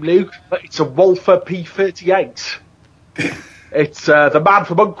 actually, Luke, it's a Wolfer P38. It's the Man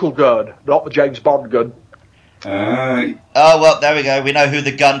from U.N.C.L.E. gun, not the James Bond gun. Oh, well, there we go. We know who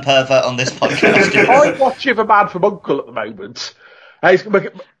the gun pervert on this podcast is. I'm watching the Man from U.N.C.L.E. at the moment.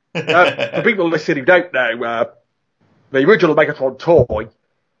 For people listening who don't know, the original Megatron toy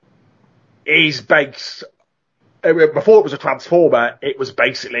is based... before it was a Transformer, it was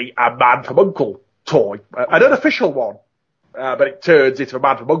basically a Man from U.N.C.L.E. toy. An unofficial one. But it turns into a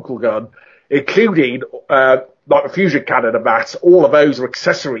Man from U.N.C.L.E. gun, including, like the fusion cannon and that. All of those are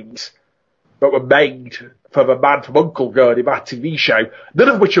accessories that were made for the Man from U.N.C.L.E. gun in that TV show, none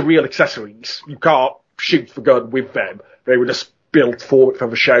of which are real accessories. You can't shoot the gun with them. They were just built for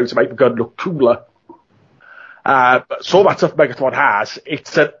the show to make the gun look cooler. So all that stuff Megatron has,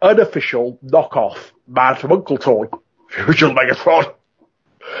 it's an unofficial knockoff Man from U.N.C.L.E. toy, the original Megatron.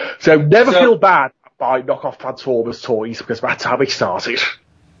 So never feel bad by knockoff Transformers toys, because that's how they started.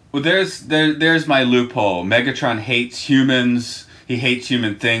 Well, there's my loophole. Megatron hates humans, he hates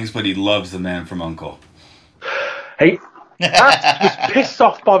human things, but he loves the Man from U.N.C.L.E. He was pissed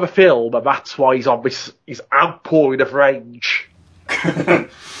off by the film, and that's why he's on this his outpouring of rage.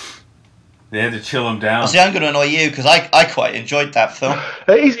 They had to chill him down. See, I'm going to annoy you, because I quite enjoyed that film.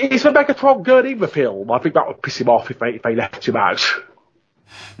 Is the Megatron good in the film? I think that would piss him off if they left him out.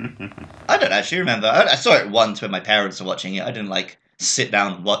 I don't actually remember. I saw it once when my parents were watching it. I didn't, sit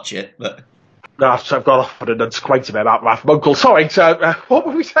down and watch it, but... No, so I've got off on an unsquated about my uncle. Sorry, so what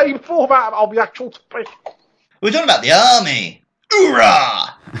were we saying before that on the actual topic? We were talking about the army.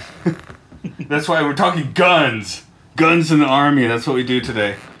 Hoorah! That's why we're talking guns. Guns in the army, that's what we do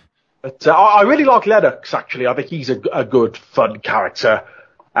today. But I really like Lennox, actually. I think he's a good, fun character.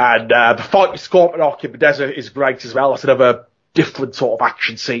 And the fight with Scorponok in the desert is great as well. That's another different sort of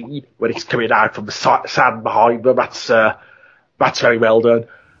action scene when he's coming out from the sand behind them. That's very well done.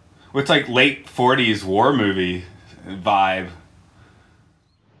 It's like late 40s war movie vibe.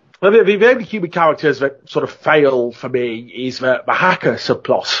 Well, the only human characters that sort of fail for me is the hacker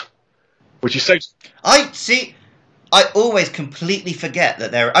subplot, which is so... I always completely forget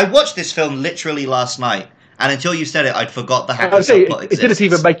that there... I watched this film literally last night, and until you said it, I'd forgot the hacker subplot exists. It didn't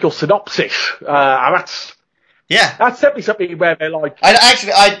even make your synopsis. And that's definitely something where they're like...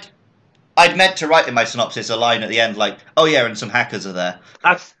 I'd meant to write in my synopsis a line at the end like, oh yeah, and some hackers are there.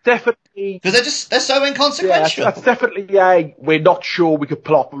 That's definitely... Because they're so inconsequential. Yeah, that's definitely we're not sure we could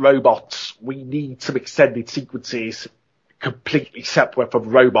pull off robots. We need some extended sequences completely separate from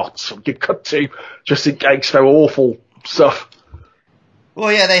robots we can cut to just in case they're awful stuff.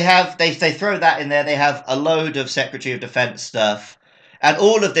 Well, yeah, they throw that in there. They have a load of Secretary of Defense stuff. And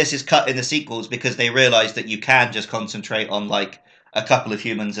all of this is cut in the sequels because they realise that you can just concentrate on, a couple of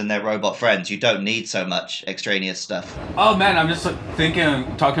humans and their robot friends. You don't need so much extraneous stuff. Oh man, I'm just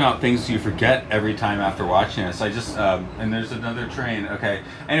talking about things you forget every time after watching this. I just, and there's another train. Okay.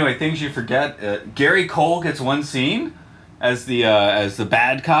 Anyway, things you forget. Gary Cole gets one scene as the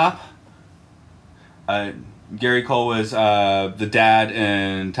bad cop. Gary Cole was the dad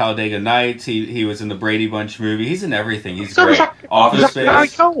in Talladega Nights. He was in the Brady Bunch movie. He's in everything. He's great. Office Space. Gary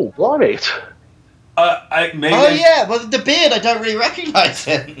Cole, right? Yeah, well, the beard, I don't really recognise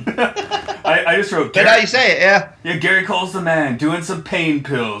him. I just wrote... But now you say it, yeah. Yeah, Gary Cole's the man, doing some pain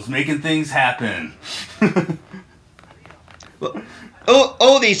pills, making things happen. Well,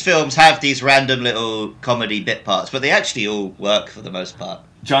 all these films have these random little comedy bit parts, but they actually all work for the most part.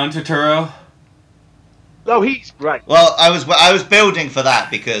 John Turturro? Oh, he's great. Well, I was building for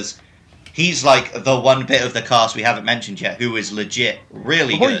that because... he's the one bit of the cast we haven't mentioned yet who is legit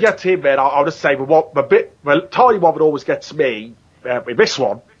really Before good. You get to him, man, I'll just say the tiny one that always gets me with this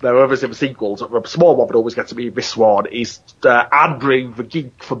one. There are others in the sequels. The small one that always gets me with this one is Andrew, the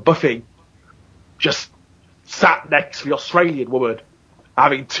geek from Buffy, just sat next to the Australian woman,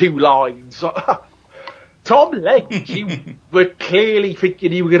 having two lines. Tom Legge, you were clearly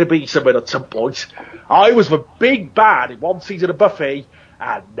thinking you were going to be someone at some point. I was the big bad in one season of Buffy.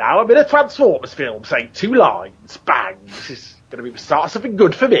 And now I'm in a Transformers film saying two lines. Bang. This is going to be the start of something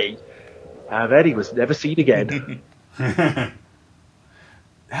good for me. And then he was never seen again.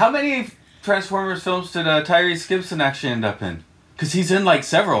 How many Transformers films did Tyrese Gibson actually end up in? Because he's in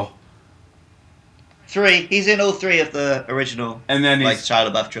several. 3. He's in all 3 of the original and then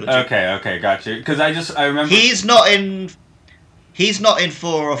Shia LaBeouf trilogy. Okay, gotcha. Because I remember... He's not in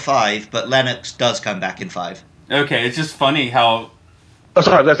 4 or 5, but Lennox does come back in 5. Okay, it's just funny how... Oh,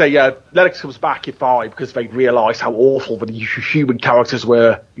 sorry, let's say Lennox comes back in 5 because they realised how awful the human characters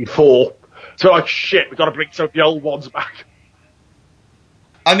were in 4. So shit, we've got to bring some of the old ones back.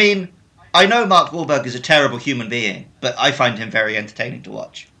 I mean, I know Mark Wahlberg is a terrible human being, but I find him very entertaining to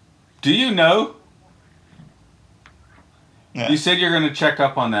watch. Do you know? Yeah. You said you're going to check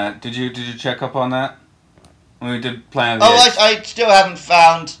up on that. Did you check up on that? When we did Planet of the Oh, Apes? I still haven't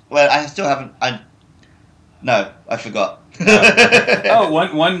found. Well, I still haven't. No, I forgot. Oh,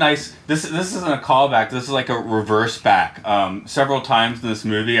 one nice. This isn't a callback. This is like a reverse back. Several times in this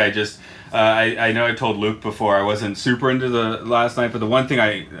movie, I know I told Luke before I wasn't super into the last night, but the one thing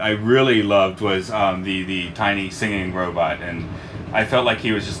I really loved was the tiny singing robot, and I felt like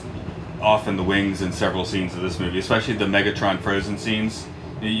he was just off in the wings in several scenes of this movie, especially the Megatron Frozen scenes.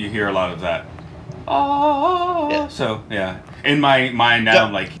 You hear a lot of that. Oh, Yeah. So yeah. In my mind now,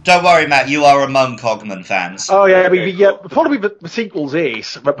 I'm like, Don't worry, Matt. You are among Cogman fans. Oh yeah, I mean, the problem with the sequels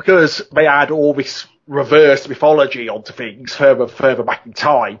is, but because they add all this reverse mythology onto things further back in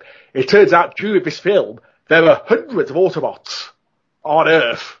time, it turns out during this film there were hundreds of Autobots on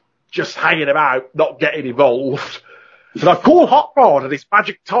Earth just hanging about, not getting involved. So I call Hot Rod and his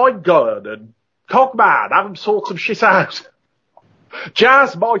magic time gun and Cogman, have them sort some shit out.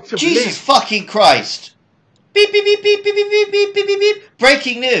 Jazz might have Jesus lived. fucking Christ! Beep beep beep beep beep beep beep beep beep beep beep.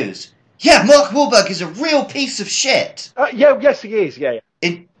 Breaking news. Yeah, Mark Wahlberg is a real piece of shit. Yes, he is. Yeah.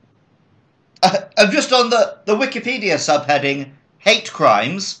 I'm just on the Wikipedia subheading hate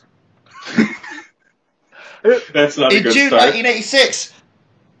crimes. That's not a In good June start. 1986,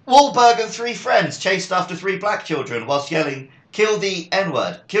 Wahlberg and three friends chased after three black children whilst yelling, "Kill the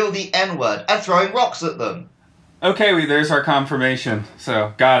N-word, kill the N-word," and throwing rocks at them. okay, there's our confirmation.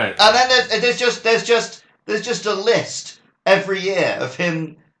 So got it. And then there's just a list every year of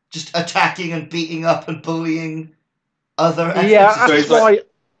him just attacking and beating up and bullying other Yeah, ethnicities. that's why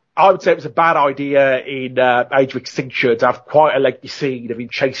I would say it was a bad idea in Age of Extinction to have quite a lengthy scene of him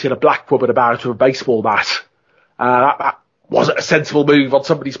chasing a black woman about with a baseball bat. That wasn't a sensible move on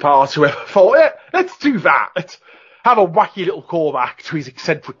somebody's part. Whoever thought, let's do that. Let's have a wacky little callback to his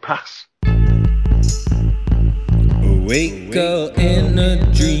eccentric past. Wake up in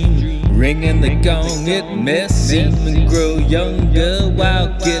a dream, ringing the gong, it may seem and grow younger while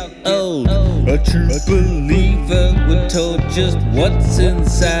get old. A true believer would told just what's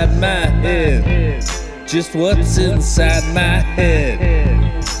inside my head, just what's inside my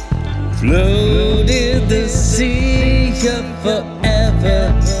head. Float in the sea of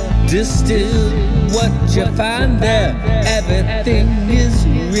forever, distilled what you find there. Everything is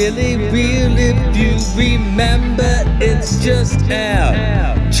really real if you remember it's just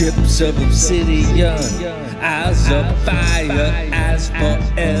air. Chips of obsidian, eyes of fire, eyes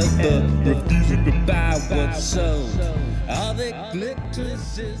forever, refusing to buy what's sold. All that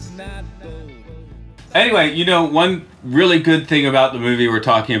glitters is not gold. Anyway, one really good thing about the movie we're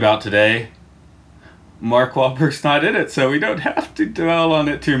talking about today, Mark Wahlberg's not in it, so we don't have to dwell on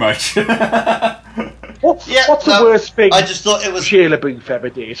it too much. What's the worst thing I just thought it was. Shia LaBeouf ever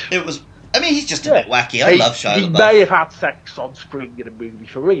did? It was. I mean, he's just a bit wacky. I love Shia He LaBeouf. may have had sex on screen in a movie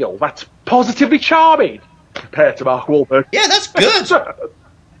for real. That's positively charming compared to Mark Wahlberg. Yeah, that's good.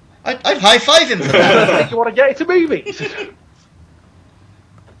 I'd high five him for I that. think you want to get into movies.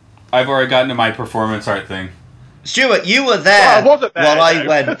 I've already gotten to my performance art thing. Stuart, you were there Well, I wasn't there, while I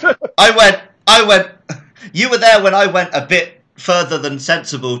no. went. You were there when I went a bit further than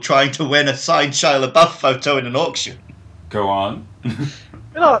sensible, trying to win a signed Shia LaBeouf photo in an auction. Go on.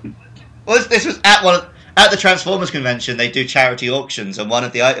 Well, this was at the Transformers convention. They do charity auctions, and one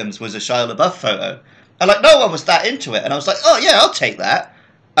of the items was a Shia LaBeouf photo. And no one was that into it, and I was like, "Oh yeah, I'll take that."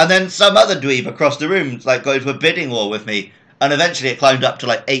 And then some other dweeb across the room got into a bidding war with me, and eventually it climbed up to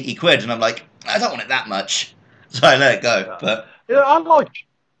 £80, and I'm like, I don't want it that much, so I let it go. But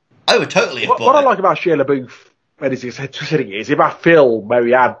I would totally have bought what I it. like about Shia LaBeouf when his eccentricity is in that film where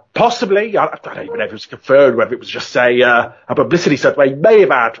he had possibly, I don't even know if it was confirmed, whether it was just a publicity stunt where he may have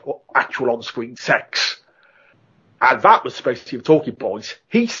had actual on-screen sex. And that was supposed to be the talking points.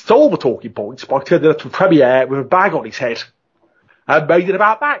 He stole the talking points by turning up to the premiere with a bag on his head and made it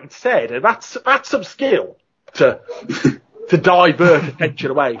about that instead. And that's some skill to divert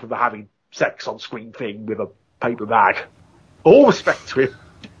attention away from the having sex on screen thing with a paper bag. All respect to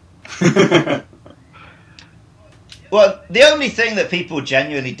him. Well, the only thing that people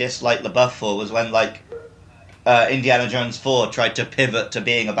genuinely disliked LaBeouf for was when, Indiana Jones 4 tried to pivot to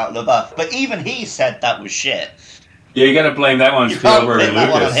being about LaBeouf. But even he said that was shit. Yeah, you gotta blame that one You can't Spielberg blame and that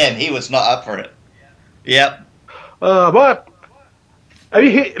one on Lucas. him. He was not up for it. Yep. But I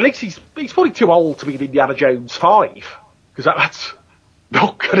mean, at least he's probably too old to be in Indiana Jones 5, because that's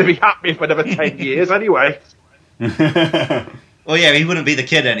not going to be happening for another 10 years anyway. Well, yeah, he wouldn't be the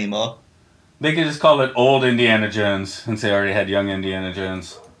kid anymore. They could just call it old Indiana Jones, since they already had young Indiana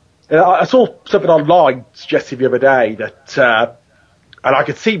Jones. I saw something online suggesting the other day that, and I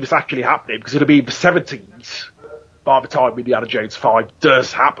could see this actually happening because it'll be in the 70s, by the time Indiana Jones 5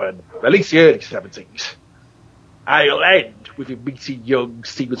 does happen, at least the early 70s, it'll end with him meeting young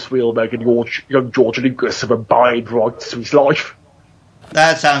Steven Spielberg and young George Lucas and buying rights to his life.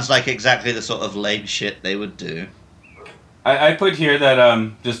 That sounds like exactly the sort of lame shit they would do. I put here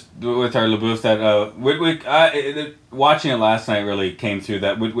that just with our LaBouffe that Witwicky, watching it last night really came through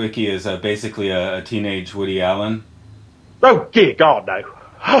that Witwicky is basically a teenage Woody Allen. Oh dear God, no!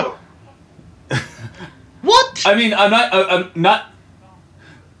 Oh. What? I mean, I'm not.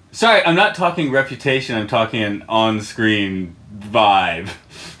 Sorry, I'm not talking reputation. I'm talking an on-screen vibe.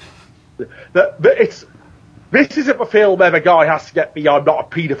 This isn't the film where the guy has to get the "I'm not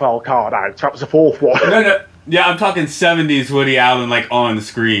a paedophile" card out. That was the fourth one. No. Yeah, I'm talking 70s Woody Allen, like on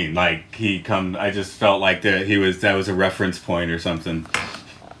screen. Like I just felt like that was a reference point or something.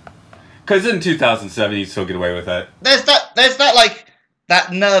 Because in 2007, he'd still get away with that. There's that like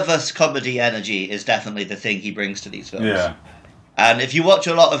that nervous comedy energy is definitely the thing he brings to these films. Yeah. And if you watch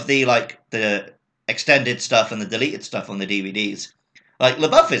a lot of the extended stuff and the deleted stuff on the DVDs, like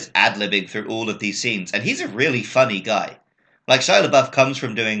LaBeouf is ad-libbing through all of these scenes, and he's a really funny guy. Like Shia LaBeouf comes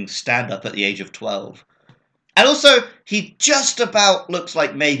from doing stand-up at the age of 12. And also, he just about looks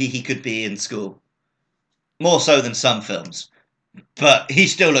like maybe he could be in school. More so than some films. But he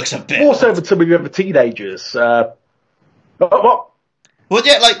still looks a bit... More so than some of the other teenagers. What? Well,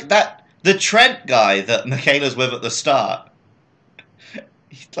 yeah, like that... The Trent guy that Michaela's with at the start.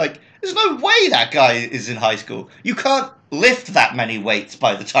 He's like, there's no way that guy is in high school. You can't lift that many weights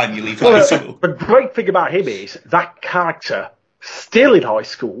by the time you leave high school. The great thing about him is that character, still in high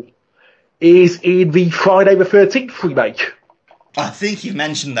school, is in the Friday the 13th remake. I think you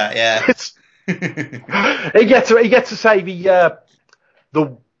mentioned that, yeah. he gets to say the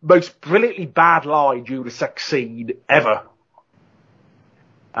most brilliantly bad line during a sex scene ever.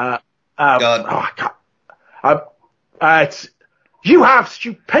 It's, "You have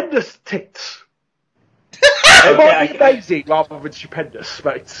stupendous tits." It might be amazing rather than stupendous,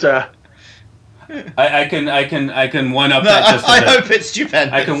 but it's. I can one up that just a bit. I hope it's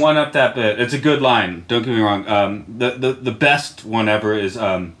stupendous. I can one up that bit. It's a good line. Don't get me wrong. The best one ever is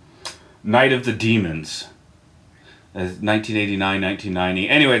Night of the Demons. 1989, 1990.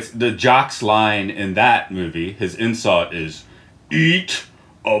 Anyways, the Jock's line in that movie, his insult is, "Eat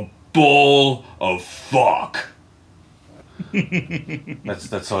a bowl of fuck."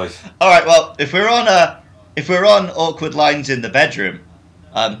 That's always. All right. Well, if we're on awkward lines in the bedroom.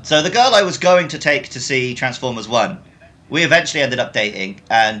 So the girl I was going to take to see Transformers 1, we eventually ended up dating,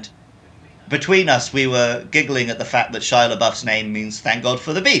 and between us we were giggling at the fact that Shia LaBeouf's name means "thank God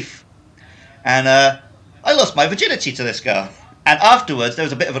for the beef." And I lost my virginity to this girl. And afterwards there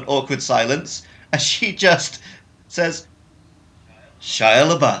was a bit of an awkward silence, and she just says,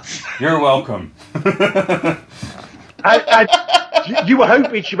 "Shia LaBeouf." You're welcome. And you were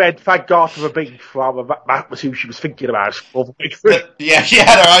hoping she meant "thank God for the beef," rather that was who she was thinking about. Yeah, she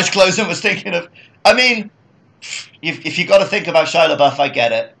had her eyes closed and was thinking of... I mean, if you got to think about Shia LaBeouf, I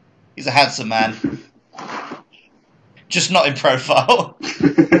get it. He's a handsome man. Just not in profile.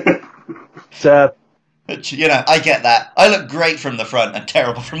 You know, I get that. I look great from the front and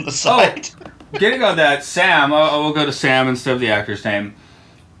terrible from the side. Getting on that, Sam, I will go to Sam instead of the actor's name.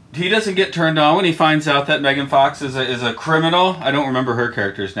 He doesn't get turned on when he finds out that Megan Fox is a criminal. I don't remember her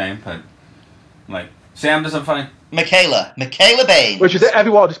character's name, but like Sam doesn't find Michaela Baines. Which is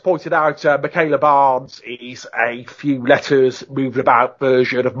everyone just pointed out. Michaela Barnes is a few letters moving about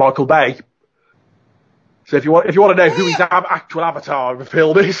version of Michael Bay. So if you want to know who his actual avatar of the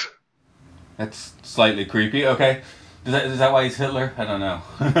film is, that's slightly creepy. Okay, is that why he's Hitler? I don't know.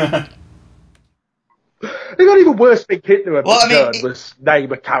 The not even worse thing Hitler had done was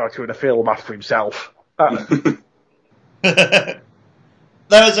name a character in a film after himself. There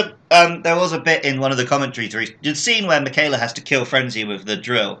was a bit in one of the commentaries where you'd seen where Michaela has to kill Frenzy with the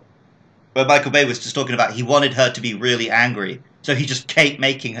drill, where Michael Bay was just talking about he wanted her to be really angry, so he just kept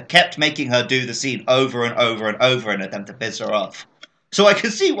making her do the scene over and over and over in an attempt to piss her off. So I can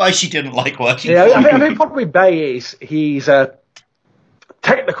see why she didn't like working. Yeah, I think probably Bay is he's a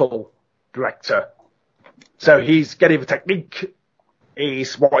technical director. So he's getting the technique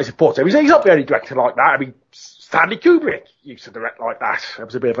is what is important. He's not the only director like that. I mean, Stanley Kubrick used to direct like that. He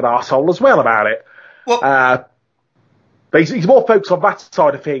was a bit of an arsehole as well about it. Well, but he's more focused on that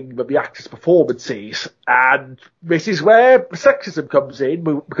side of thing than the actors' performances. And this is where the sexism comes in,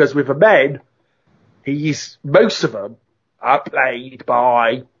 because with the men, most of them are played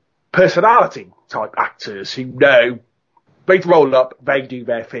by personality type actors who know they roll up, they do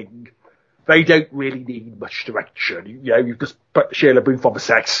their thing. They don't really need much direction. You know, you just put Shia LaBeouf on the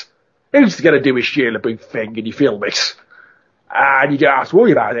set. who's going to do his Sheila Booth thing and you film it? And you don't have to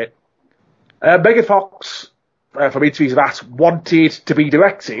worry about it. Megan Fox, from interviews with that, wanted to be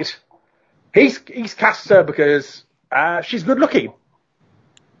directed. He's cast her because she's good looking.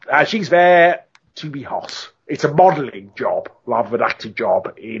 She's there to be hot. It's a modelling job rather than an acting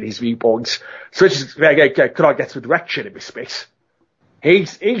job in his viewpoints. So she's there, could I get some direction in this bit?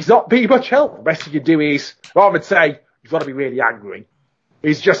 He's not being much help. The best you can do is, rather than say, you've got to be really angry,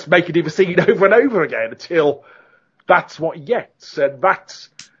 is just making him a scene over and over again until that's what he gets. And that's,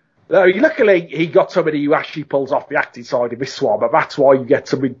 luckily he got somebody who actually pulls off the acting side of this one, but that's why you get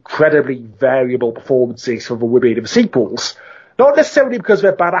some incredibly variable performances from the women in the sequels. Not necessarily because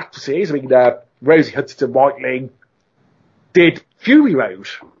they're bad actresses. I mean, Rosie Huntington-Whiteley did Fury Road,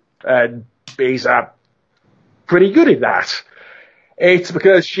 and is pretty good in that. It's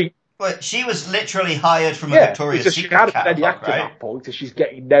because she was literally hired from a Victoria's Secret catalog, she hadn't any acting right? at that point, and she's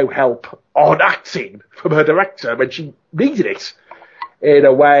getting no help on acting from her director when she needed it. In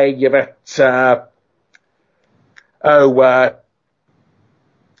a way that,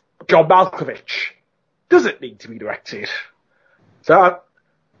 John Malkovich doesn't need to be directed. So,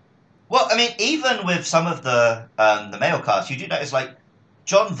 well, I mean, even with some of the male cast, you do notice, like,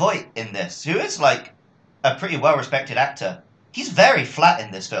 John Voight in this, who is, like, a pretty well-respected actor. He's very flat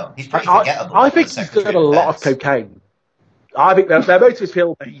in this film. He's pretty forgettable. I think he's done a lot of cocaine. I think they're most of his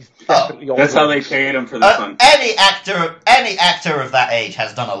film he's definitely on. That's how they paid him for this one. Any actor of that age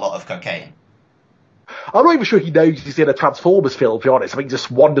has done a lot of cocaine. I'm not even sure he knows he's in a Transformers film, to be honest. I think he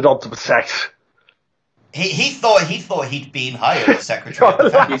just wandered onto the set. He thought he'd been hired as Secretary of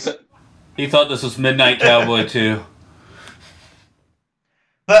Defense. He thought this was Midnight Cowboy too.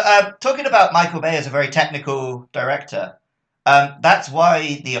 But talking about Michael Bay as a very technical director, that's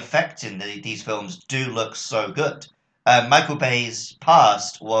why the effects in these films do look so good. Michael Bay's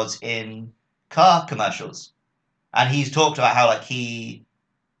past was in car commercials, and he's talked about how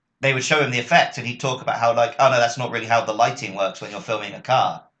they would show him the effects, and he'd talk about how oh no, that's not really how the lighting works when you're filming a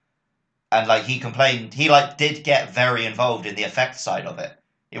car. And he complained, he did get very involved in the effects side of it.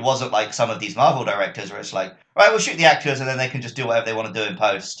 It wasn't like some of these Marvel directors where it's right, we'll shoot the actors and then they can just do whatever they want to do in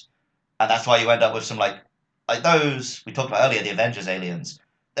post. And that's why you end up with some like those we talked about earlier, the Avengers aliens.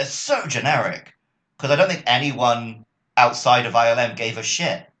 They're so generic because I don't think anyone outside of ILM gave a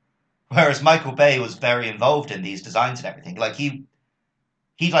shit. Whereas Michael Bay was very involved in these designs and everything.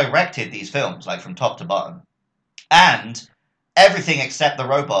 He directed these films from top to bottom, and everything except the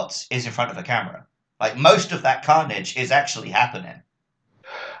robots is in front of a camera. Most of that carnage is actually happening.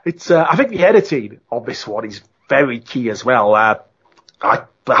 It's I think the editing on this one is very key as well. I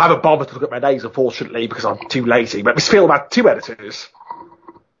haven't bothered to look at my names, unfortunately, because I'm too lazy. But this film had 2 editors.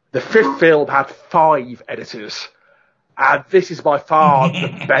 The 5th film had 5 editors. And this is by far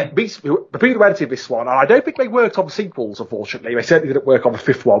the best. The people who edited this one, and I don't think they worked on the sequels, unfortunately. They certainly didn't work on the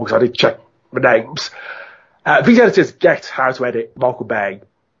 5th one because I did check the names. These editors get how to edit Michael Bay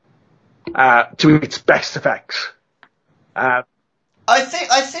to its best effects. I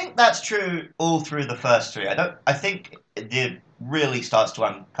think that's true all through the first 3. I think it really starts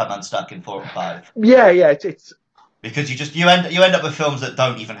to come unstuck in 4 and 5. Yeah, it's because you end up with films that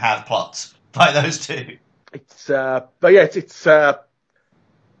don't even have plots by those 2. But yeah, it's again,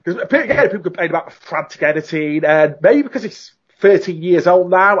 people complain about the frantic editing, and maybe because it's 13 years old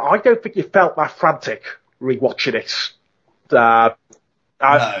now, I don't think you felt that frantic rewatching it. No.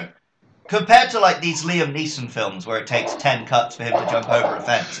 Compared to these Liam Neeson films where it takes 10 cuts for him to jump over a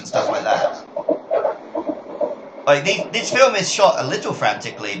fence and stuff like that. This film is shot a little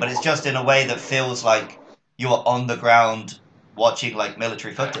frantically, but it's just in a way that feels like you're on the ground watching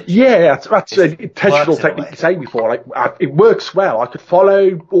military footage. Yeah, that's an intentional technique to say before. It works well. I could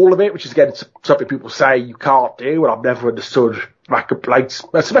follow all of it, which is again something people say you can't do, and I've never understood my complaints,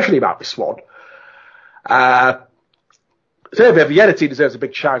 especially about this one. So the editing deserves a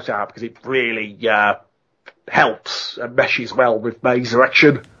big shout out because it really helps and meshes well with May's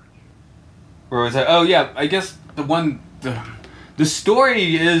direction. Where was that? Oh yeah, I guess the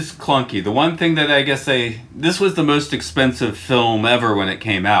story is clunky. The one thing that I guess this was the most expensive film ever when it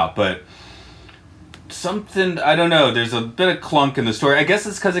came out, but something, I don't know, there's a bit of clunk in the story. I guess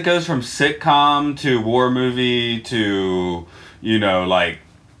it's because it goes from sitcom to war movie to,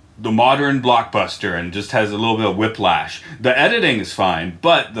 the modern blockbuster and just has a little bit of whiplash. The editing is fine,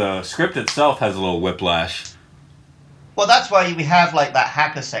 but the script itself has a little whiplash. Well, that's why we have that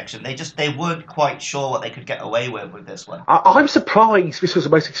hacker section. They weren't quite sure what they could get away with this one. I'm surprised this was the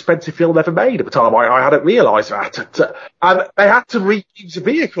most expensive film ever made at the time. I hadn't realised that. And they had to reuse a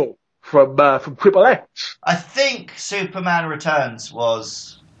vehicle from Triple X. I think Superman Returns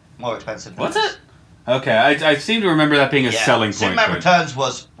was more expensive. Was it? Okay, I seem to remember that being a selling point. Superman Returns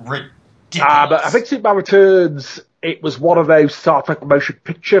was ridiculous. But I think Superman Returns, it was one of those Star Trek motion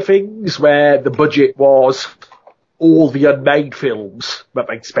picture things where the budget was all the unmade films that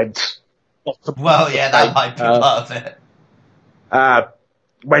they spent. Well, yeah, that might be part of it.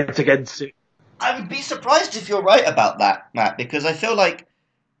 Went against it. I would be surprised if you're right about that, Matt, because I feel like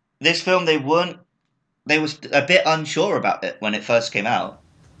this film, they was a bit unsure about it when it first came out.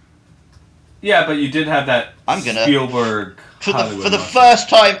 Yeah, but you did have that Spielberg for the first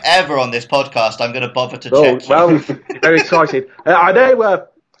time ever on this podcast, I'm going to bother to check. Well, very excited. I know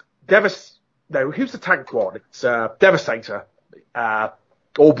who's the tank one? It's Devastator.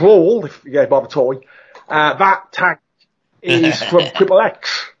 Or Brawl, if you go by the toy. That tank is from Triple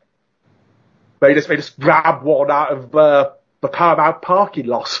X. They just grabbed one out of the Paramount parking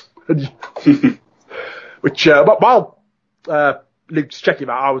lot. Which, while Luke's checking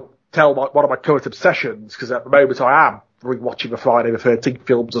that, I would tell one of my current obsessions, because at the moment I am rewatching the Friday the 13th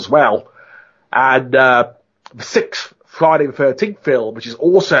films as well. And the 6th Friday the 13th film, which is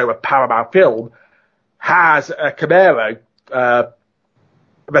also a Paramount film, has a Camaro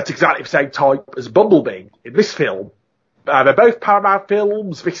that's exactly the same type as Bumblebee in this film. They're both Paramount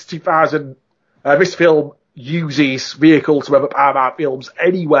films. This film uses vehicles from other Paramount films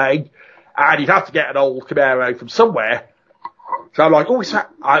anyway, and you'd have to get an old Camaro from somewhere. So I'm like,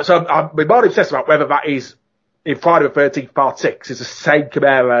 I'm more obsessed about whether that is in Friday the 13th Part 6 is the same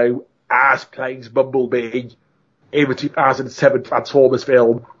Camaro as plays Bumblebee in the 2007 Transformers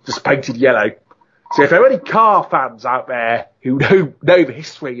film, just painted yellow. So if there are any car fans out there who know the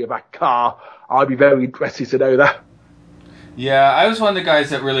history of that car, I'd be very interested to know that. Yeah, I was one of the guys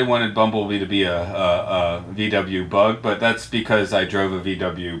that really wanted Bumblebee to be a VW Bug, but that's because I drove a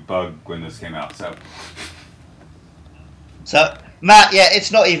VW Bug when this came out, so... So, Matt, yeah,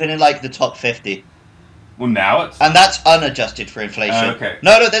 it's not even in, like, the top 50. Well, now it's... And that's unadjusted for inflation. Okay.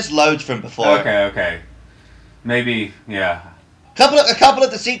 No, there's loads from before. Okay. Maybe, yeah. A couple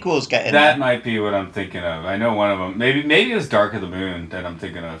of the sequels get in That there. might be what I'm thinking of. I know one of them. Maybe it was Dark of the Moon that I'm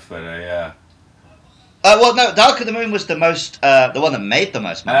thinking of, but yeah. Well, no, Dark of the Moon was the one that made the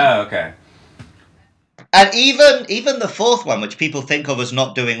most money. Oh, okay. And even the fourth one, which people think of as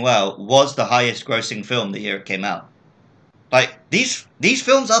not doing well, was the highest grossing film the year it came out. Like, these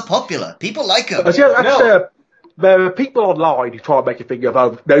films are popular. People like them. There are people online who try and make a thing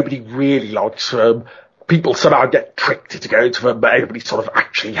of, nobody really likes them. People somehow get tricked into going to them, but everybody sort of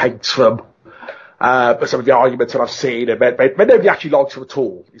actually hates them. But some of the arguments that I've seen, but nobody actually likes them at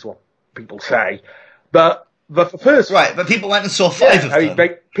all, is what people say. But the first... Right, but people went and saw five of them.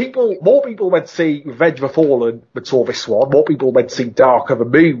 More people went to see Revenge of the Fallen than saw this one. More people went to see Dark of the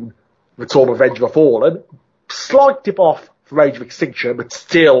Moon than saw Revenge of the Fallen. Slight tip off from Age of Extinction, but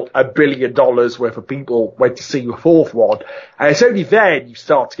still $1 billion worth of people went to see the fourth one. And it's only then you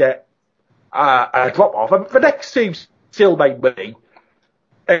start to get a drop off. And the next two still made money,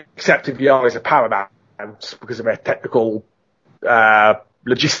 except in the eyes of Paramount, because of their technical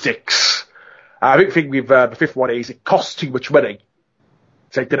logistics. I think the thing with the fifth one is it costs too much money,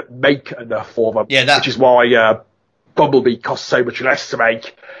 so it didn't make enough for them. Yeah, which is why Bumblebee costs so much less to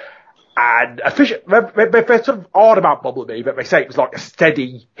make. And they're sort of odd about Bumblebee, but they say it was like a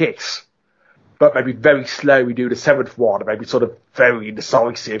steady hit, but maybe very slowly do the seventh one, and maybe sort of very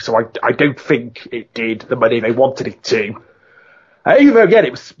indecisive. So I don't think it did the money they wanted it to. Even though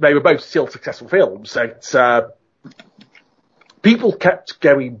again they were both still successful films, so it's, people kept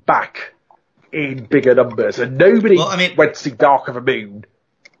going back in bigger numbers, and nobody went to see Dark of the Moon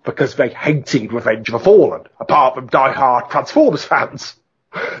because they hated Revenge of the Fallen, apart from die-hard Transformers fans.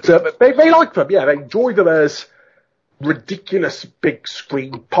 So they like them, yeah, they enjoy them as ridiculous big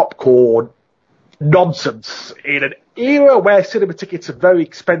screen popcorn nonsense in an era where cinema tickets are very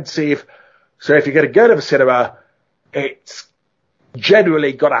expensive. So if you're going to go to the cinema, it's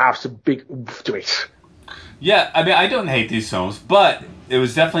generally got to have some big oomph to it. Yeah, I mean, I don't hate these films, but it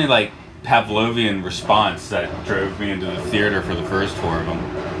was definitely like Pavlovian response that drove me into the theater for the first four of them.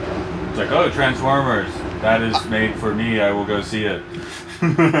 It's like, oh, Transformers, that is made for me, I will go see it.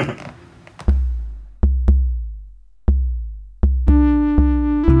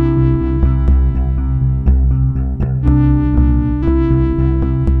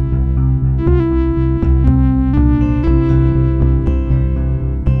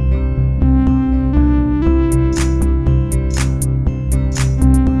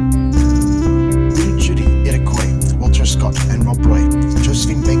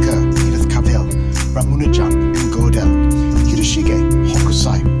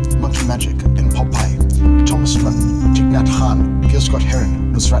 Scott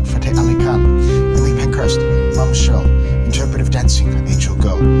Heron, Nusrat Fateh Ali Khan, Lily Pankhurst, Mum Shell, Interpretive Dancing, Angel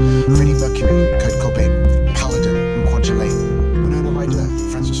Girl, Freddie Mercury, Kurt Cobain, Paladin, Mkwajalain, Winona Ryder,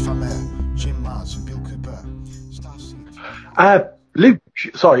 Francis Farmer, Jim Mars, and Bill Cooper. Luke,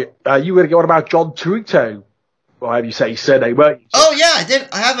 sorry, you were going to go on about John Turturro, or however you say his surname, weren't you? Oh yeah, I did.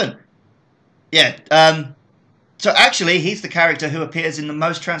 I haven't. Yeah. So actually, he's the character who appears in the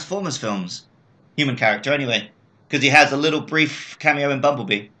most Transformers films. Human character, anyway, because he has a little brief cameo in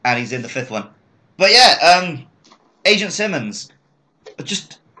Bumblebee, and he's in the 5th one. But yeah, Agent Simmons,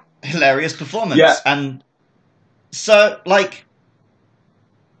 just hilarious performance. Yeah. And so, like,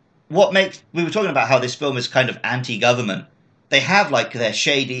 we were talking about how this film is kind of anti-government. They have, like, their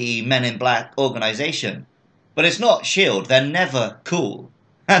shady Men in Black organization, but it's not S.H.I.E.L.D. They're never cool.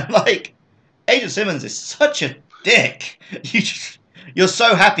 And, like, Agent Simmons is such a dick. You're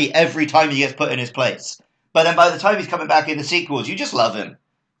so happy every time he gets put in his place. But then by the time he's coming back in the sequels, you just love him.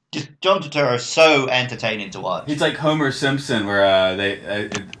 Just John Turturro is so entertaining to watch. He's like Homer Simpson, where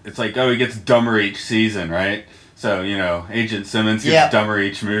it's like, he gets dumber each season, right? So, Agent Simmons gets dumber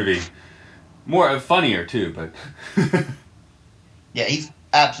each movie. More funnier too, but yeah, he's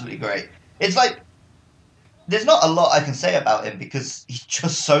absolutely great. It's like there's not a lot I can say about him because he's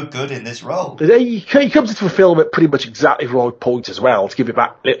just so good in this role. He comes into the film at pretty much exactly the right point as well, to give it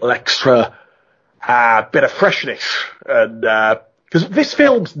that little extra bit of freshness. And because this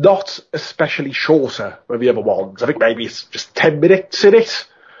film's not especially shorter than the other ones. I think maybe it's just 10 minutes in it.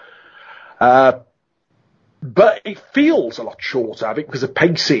 But it feels a lot shorter, I think, because the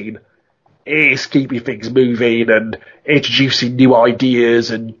pacing is keeping things moving and introducing new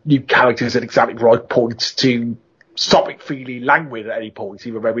ideas and new characters at exactly the right points to stop it feeling languid at any point,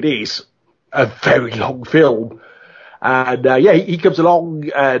 even though it is a very long film. And he comes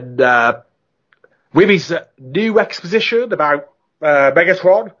along and with his new exposition about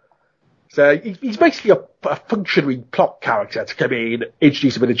Megatron. So he's basically a functioning plot character to come in,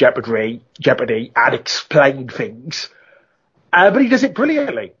 introduce him into Jeopardy and explain things. But he does it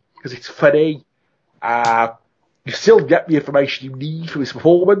brilliantly, because it's funny. You still get the information you need from his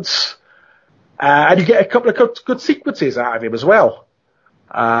performance. And you get a couple of good sequences out of him as well.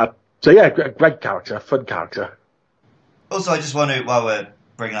 Great character, fun character. Also, I just want to, while we're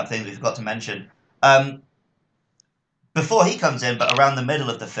bringing up things we forgot to mention, before he comes in, but around the middle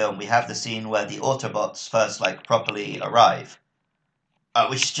of the film, we have the scene where the Autobots first, properly arrive,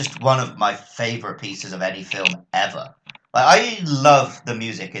 which is just one of my favourite pieces of any film ever. I love the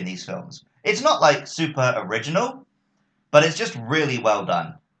music in these films. It's not, super original, but it's just really well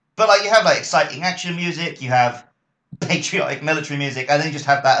done. But, you have, exciting action music, you have patriotic military music, and then you just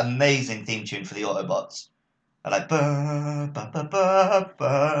have that amazing theme tune for the Autobots. And ba ba ba ba ba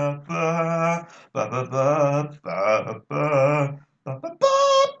ba ba ba ba ba ba ba.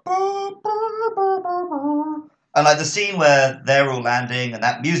 And the scene where they're all landing and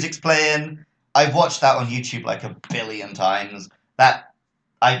that music's playing, I've watched that on YouTube a billion times. That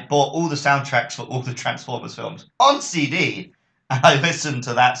I bought all the soundtracks for all the Transformers films on CD, and I listened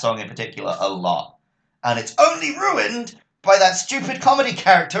to that song in particular a lot. And it's only ruined by that stupid comedy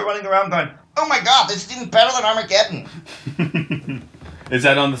character running around going, "Oh my god, this is even better than Armageddon." Is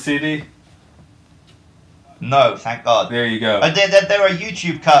that on the CD? No, thank God. There you go. And there are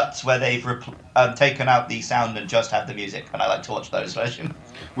YouTube cuts where they've taken out the sound and just have the music, and I like to watch those versions.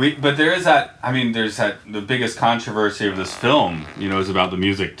 But there is that. I mean, there's that. The biggest controversy of this film, is about the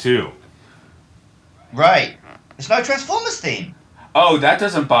music too. Right. There's no Transformers theme. Oh, that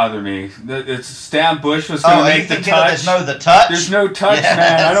doesn't bother me. It's Stan Bush was going to make the touch. There's no touch, yes.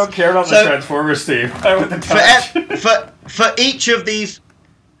 Man. I don't care about the Transformers theme. I want the touch. For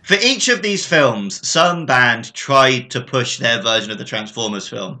each of these films, some band tried to push their version of the Transformers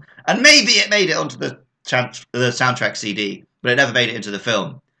film, and maybe it made it onto the soundtrack CD, but it never made it into the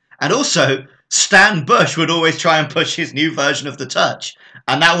film. And also, Stan Bush would always try and push his new version of the touch,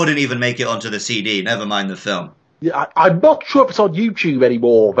 and that wouldn't even make it onto the CD. Never mind the film. Yeah, I'm not sure if it's on YouTube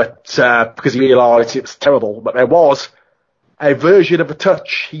anymore, but because he realised it was terrible. But there was a version of the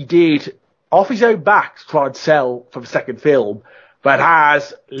touch he did off his own back to try and sell for the second film, but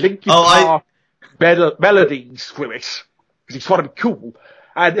has Linkin Park melodies through it because he's trying to be cool.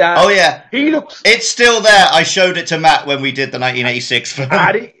 And he looks. It's still there. I showed it to Matt when we did the 1986 film.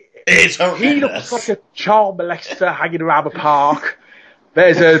 And it's horrendous. He looks like a child molester hanging around the park.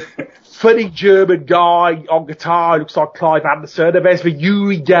 There's a funny German guy on guitar who looks like Clive Anderson, and there's the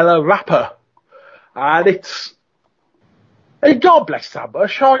Uri Geller rapper. And God bless Sam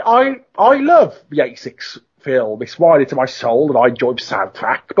Bush. I love the 86 film. It's wired into my soul, and I enjoy the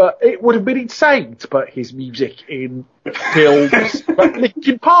soundtrack, but it would have been insane to put his music in films like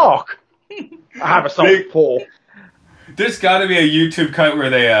Linkin Park. I have a song for. There's got to be a YouTube cut where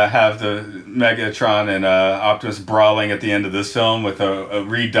they have the Megatron and Optimus brawling at the end of this film with a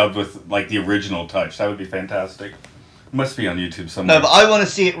redubbed with like the original touch. That would be fantastic. Must be on YouTube somewhere. No, but I want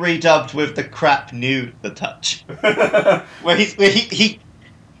to see it redubbed with the crap new The Touch, where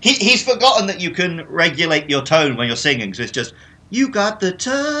he's forgotten that you can regulate your tone when you're singing. So it's just you got the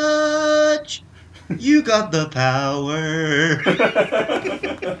touch, you got the power.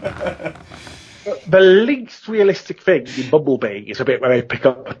 The least realistic thing in Bumblebee is a bit where they pick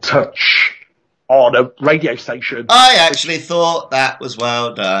up a touch on a radio station. I actually thought that was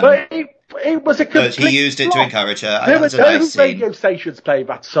well done. But it was a complete He used it to flop. encourage her. There were That was a no nice radio scene. stations playing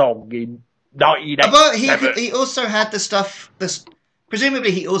that song in 1987. But he also had the stuff.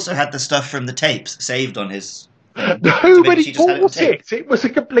 Presumably, he also had the stuff from the tapes saved on his. Nobody she just had it on bought tape. it. It was a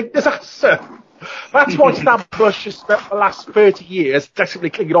complete disaster. That's why Stan Bush has spent the last 30 years desperately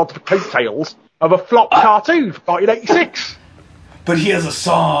clinging on to the coattails of a flop cartoon from 1986. But he has a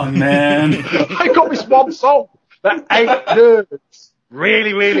song, man. I got this one song that 8 nerds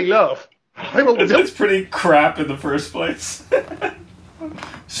really, really love. I will do That's pretty crap in the first place.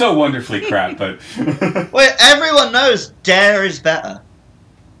 So wonderfully crap, but... Well, everyone knows Dare is better.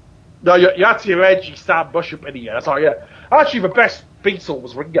 No, you had your edgy Stan Bush up in here. That's like, yeah. Actually, the best Beatle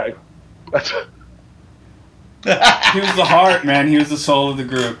was Ringo. That's... He was the heart, man. He was the soul of the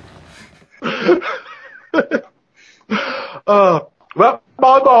group. Well, my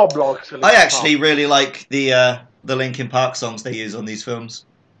mom likes it. I actually really like the Linkin Park songs they use on these films.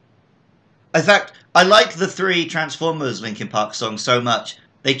 In fact, I like the 3 Transformers Linkin Park songs so much,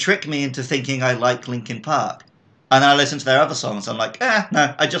 they trick me into thinking I like Linkin Park. And then I listen to their other songs, I'm like,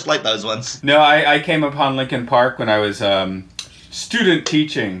 no, I just like those ones. No, I came upon Linkin Park when I was student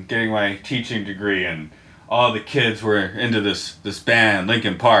teaching, getting my teaching degree, and all the kids were into this band,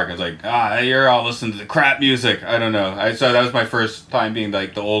 Linkin Park. I was like, you're all listening to the crap music. I don't know. So that was my first time being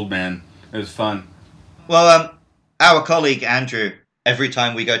like the old man. It was fun. Well, our colleague Andrew, every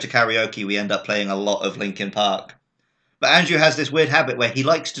time we go to karaoke, we end up playing a lot of Linkin Park. But Andrew has this weird habit where he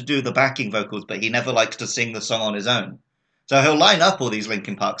likes to do the backing vocals, but he never likes to sing the song on his own. So he'll line up all these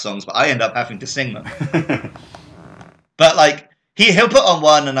Linkin Park songs, but I end up having to sing them. But like, he'll put on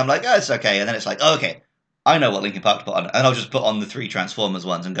one, and I'm like, it's okay. And then it's like, okay, I know what Linkin Park to put on, and I'll just put on the 3 Transformers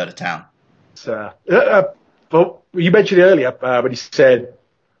ones and go to town. Well, you mentioned earlier when you said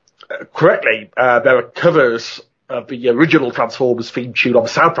correctly there are covers of the original Transformers theme tune on the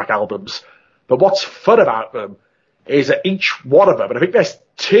soundtrack albums. But what's fun about them is that each one of them, and I think there's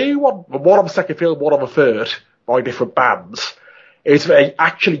 2, one on the second film, one on the third, by different bands, is they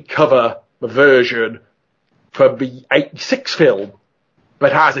actually cover the version from the 86 film,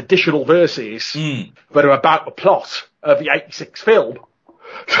 but has additional verses that are about the plot of the 86 film.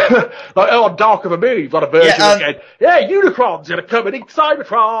 Like, on Dark of the Moon, you've got a version again. Yeah, Unicron's gonna come and eat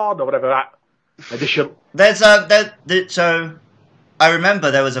Cybertron, or whatever that edition. So I remember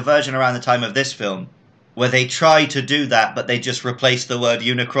there was a version around the time of this film where they tried to do that, but they just replaced the word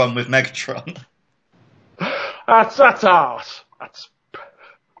Unicron with Megatron. That's art. That's...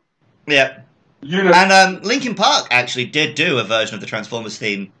 Yeah. And Linkin Park actually did do a version of the Transformers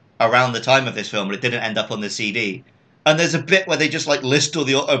theme around the time of this film, but it didn't end up on the CD. And there's a bit where they just like list all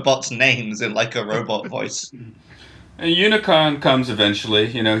the Autobots' names in like a robot voice. And Unicron comes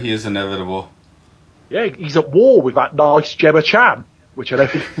eventually. You know, he is inevitable. Yeah, he's at war with that nice Gemma Chan, which I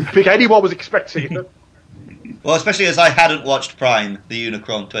don't think anyone was expecting. Well, especially as I hadn't watched Prime, the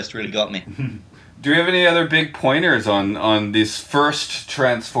Unicron twist really got me. Do we have any other big pointers on these first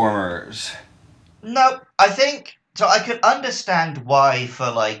Transformers? No, I think... So I could understand why,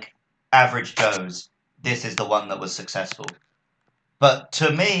 for, like, average Joes, this is the one that was successful. But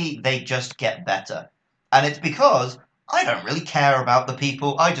to me, they just get better. And it's because I don't really care about the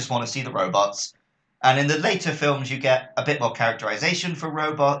people, I just want to see the robots. And in the later films, you get a bit more characterization for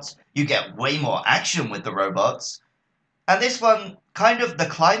robots, you get way more action with the robots. And this one, kind of the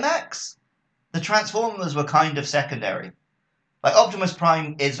climax, the Transformers were kind of secondary. Like, Optimus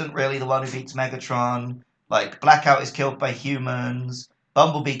Prime isn't really the one who beats Megatron. Like, Blackout is killed by humans.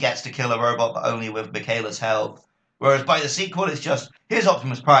 Bumblebee gets to kill a robot, but only with Michaela's help. Whereas by the sequel, it's just, here's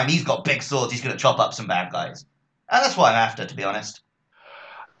Optimus Prime, he's got big swords, he's going to chop up some bad guys. And that's what I'm after, to be honest.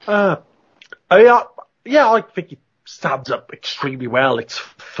 I think it stands up extremely well. It's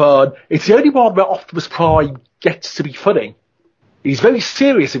fun. It's the only one where Optimus Prime gets to be funny. He's very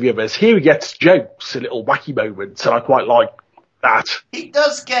serious in the others. Here he gets jokes and little wacky moments, and I quite like that. He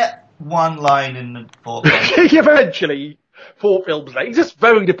does get one line in the fourth one. Eventually, 4 films later, he's just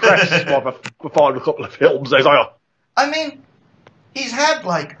very depressed by the final couple of films. He's like, I mean, he's had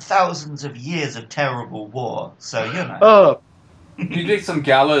like thousands of years of terrible war, so you know. oh, You did some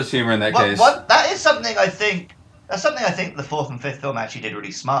gallows humor in that case. That is something I think. That's something I think the fourth and fifth film actually did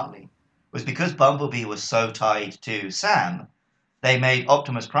really smartly. Was because Bumblebee was so tied to Sam, they made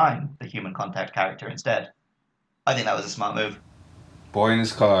Optimus Prime the human contact character instead. I think that was a smart move. Boy in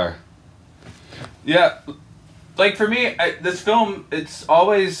his car. Yeah, like for me, this film, it's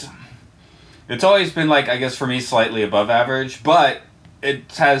always been like, I guess for me, slightly above average, but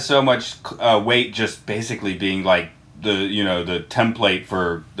it has so much weight just basically being like the template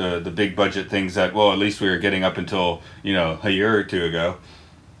for the big budget things that, well, at least we were getting up until, a year or two ago.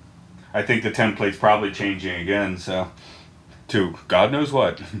 I think the template's probably changing again, so to God knows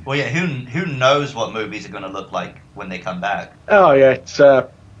what. Well, yeah, who knows what movies are going to look like when they come back? oh yeah, it's.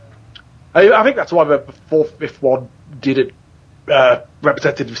 I think that's why the fourth, fifth one didn't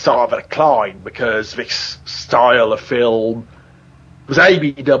represented the start of a decline, because this style of film was A,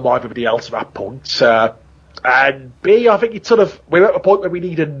 being done by everybody else at that point, and B, I think it's we're at a point where we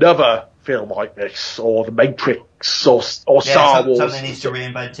need another film like this, or The Matrix, or Star Wars. Something needs to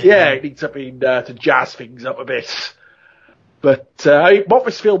reinvent it. Yeah, it needs something to jazz things up a bit. But what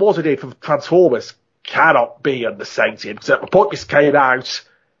this film also did for Transformers cannot be understated, because at the point this came out,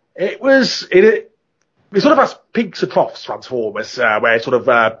 it sort of has peaks and troughs, Transformers,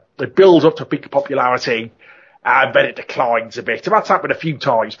 where it builds up to peak popularity, and then it declines a bit. And that's happened a few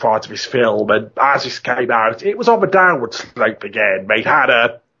times prior to this film, and as this came out, it was on the downward slope again. They'd had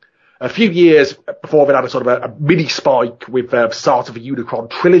a few years before they had a mini spike with the start of the Unicron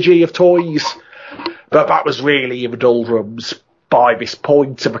trilogy of toys, but that was really in the doldrums by this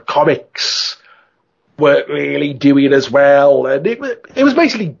point, and the comics weren't really doing as well, and it was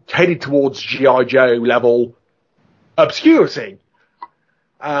basically headed towards G.I. Joe level obscurity.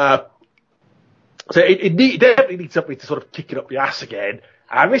 So it definitely needs something to sort of kick it up the ass again,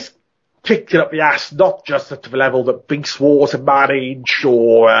 and this kicked it up the ass not just to the level that Beast Wars had managed,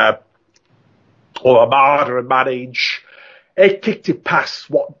 or Armada had managed. It kicked it past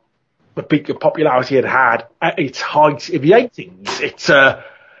what the peak of popularity it had at its height in the 80s. It's a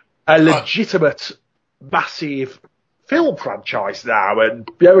legitimate, massive film franchise now, and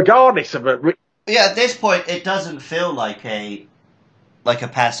regardless of it. Yeah, at this point, it doesn't feel like a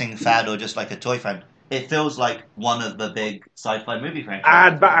passing fad or just like a toy fad. It feels like one of the big sci-fi movie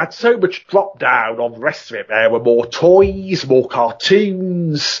franchises. And that had so much drop down on the rest of it. There were more toys, more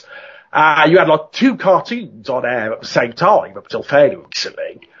cartoons. You had like 2 cartoons on air at the same time up until fairly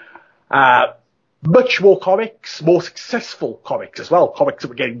recently. Much more comics, more successful comics as well. Comics that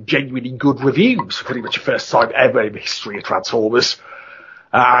were getting genuinely good reviews for pretty much the first time ever in the history of Transformers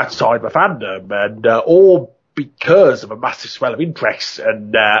outside the fandom. And all because of a massive swell of interest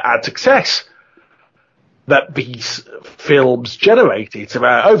and success that these films generated. So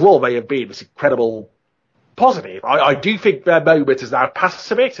overall, they have been this incredible positive. I do think their moment has now passed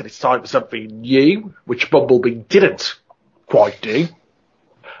a bit, and it's time for something new, which Bumblebee didn't quite do.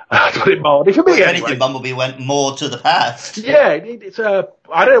 To put it mildly, for me, if anyway. anything, Bumblebee went more to the past. Yeah, it's I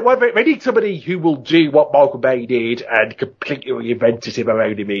don't know whether they need somebody who will do what Michael Bay did and completely reinvent it in their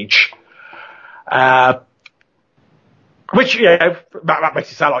own image. Which, that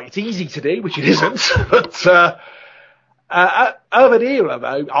makes it sound like it's easy to do, which it isn't. But of an era,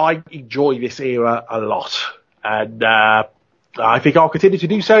 though, I enjoy this era a lot. And I think I'll continue to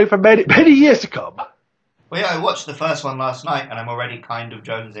do so for many, many years to come. Well, yeah, I watched the first one last night, and I'm already kind of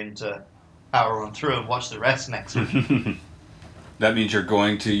jonesing to power on through and watch the rest next week. That means you're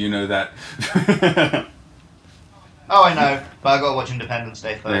going to, that. Oh, I know, but I got to watch Independence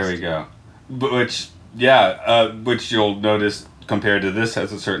Day first. There we go. Which you'll notice compared to this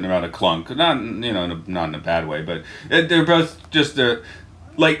has a certain amount of clunk. Not in a bad way, but they're both just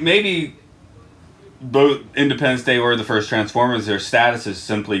maybe both Independence Day or the first Transformers, their status is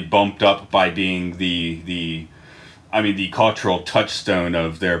simply bumped up by being the cultural touchstone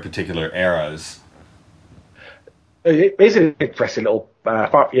of their particular eras. It is an interesting little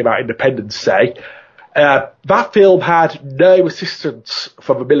fact about Independence Day. That film had no assistance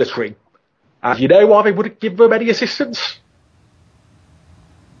from the military. And you know why they wouldn't give them any assistance?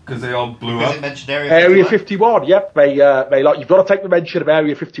 Because they all blew up. It mentioned Area 51, yep. They you've got to take the mention of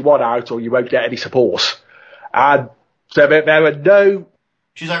Area 51 out or you won't get any support. And so there were no...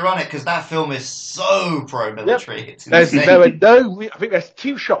 Which is ironic because that film is so pro-military. Yep. It's there were no... I think there's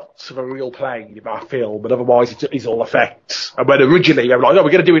 2 shots of a real plane in that film, but otherwise it's all effects. And when originally they were like, we're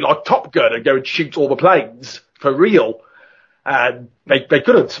going to do it like Top Gun and go and shoot all the planes for real. And they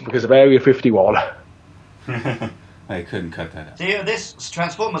couldn't because of Area 51. I couldn't cut that out. See, this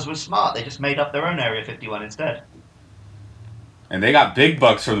Transformers was smart. They just made up their own Area 51 instead. And they got big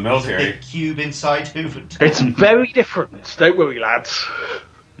bucks from the There's a military. big cube inside Hoover. It's very different. Don't worry, lads.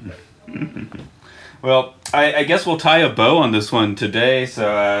 Well, I guess we'll tie a bow on this one today.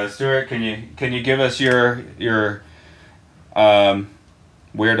 So, Stuart, can you give us your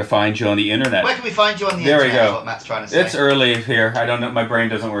where to find you on the internet? Where can we find you on the There we internet? go. Is what Matt's trying to say. It's early here. I don't know. My brain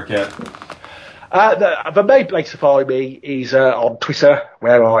doesn't work yet. The main place to find me is on Twitter,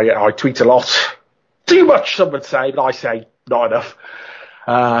 where I tweet a lot. Too much, some would say, but I say not enough.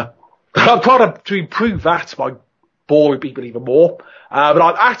 I'm trying to improve that by boring people even more. But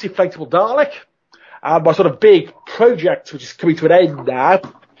I'm at Inflatable Dalek. My sort of big project, which is coming to an end now,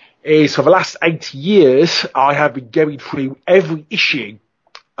 is for the last 8 years, I have been going through every issue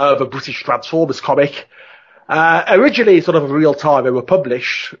of a British Transformers comic. Originally, sort of in real time, they were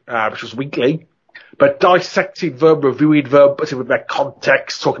published, which was weekly, but dissecting them, reviewing them, putting them in their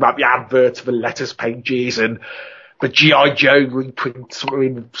context, talking about the adverts, the letters pages, and the G.I. Joe reprints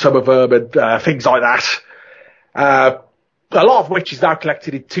in some of them, and things like that. A lot of which is now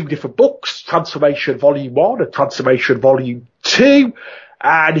collected in 2 different books, Transformation Volume 1 and Transformation Volume 2.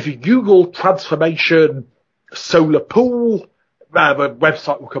 And if you Google Transformation Solar Pool, the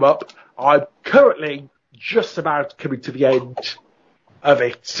website will come up. I'm currently just about coming to the end of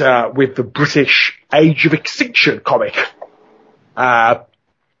it with the British Age of Extinction comic,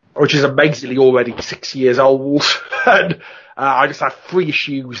 which is amazingly already 6 years old. And I just have 3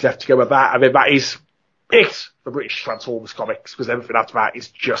 issues left to go with that, and then that is it for British Transformers comics, because everything after that is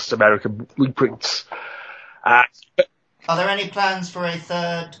just American reprints. Are there any plans for a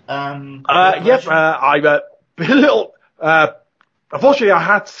third? I'm a little. Unfortunately, I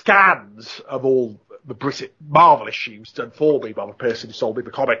had scans of all the British Marvel issues done for me by the person who sold me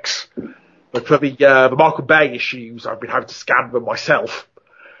the comics. But for the Michael Bay issues, I've been having to scan them myself.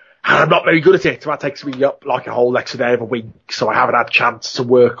 And I'm not very good at it. That takes me up like a whole extra day of a week, so I haven't had a chance to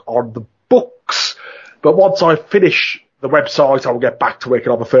work on the books. But once I finish the website, I will get back to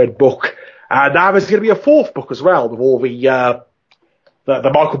working on the 3rd book. And now there's going to be a 4th book as well, with all the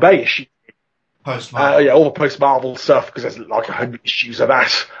Michael Bay issues. Post-Marvel. All the post-Marvel stuff, because there's like 100 issues of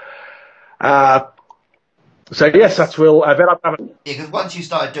that. So yes, that's will. Then because once you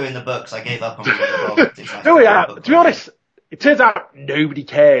started doing the books, I gave up on reading the books. It's nice to be honest, it turns out nobody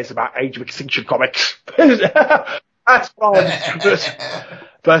cares about Age of Extinction comics. That's fine.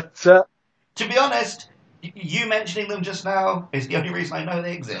 But to be honest, you mentioning them just now is the only reason I know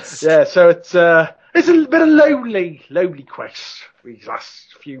they exist. Yeah, so it's a bit of lonely quest these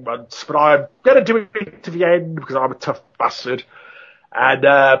last few months, but I'm going to do it to the end because I'm a tough bastard. And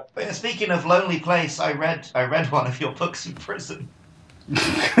But speaking of lonely place, I read one of your books in prison.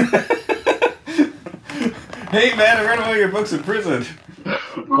 Hey man, I read one of your books in prison.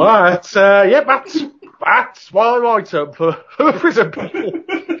 Well, that's why I write them for prison people.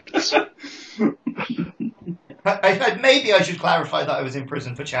 Maybe I should clarify that I was in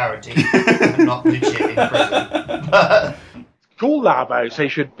prison for charity and not legit in prison. But Cool now, though, so you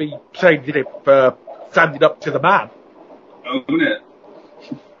should be saying it for standing up to the man. Own it.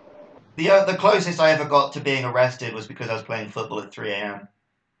 the closest I ever got to being arrested was because I was playing football at 3 a.m.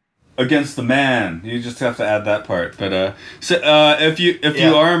 Against the man. You just have to add that part. But if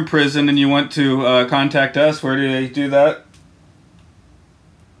you are in prison and you want to contact us, where do they do that?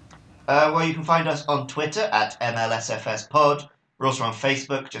 Well, you can find us on Twitter at MLSFSPod. We're also on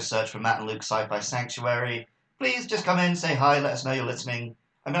Facebook. Just search for Matt and Luke Sci-Fi Sanctuary. Please just come in, say hi, let us know you're listening.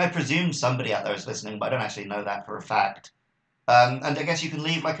 I mean, I presume somebody out there is listening, but I don't actually know that for a fact. And I guess you can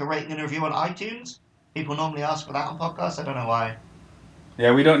leave like a rating and review on iTunes. People normally ask for that on podcasts. I don't know why.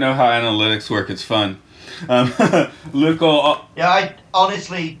 Yeah, we don't know how analytics work. It's fun. Luke will... Yeah, I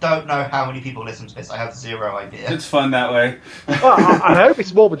honestly don't know how many people listen to this. I have zero idea. It's fun that way. Well, I hope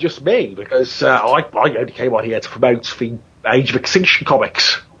it's more than just me, because I only came on here to promote the Age of Extinction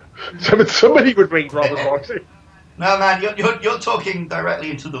comics. So somebody would read Robert Roxy. No, man, you're talking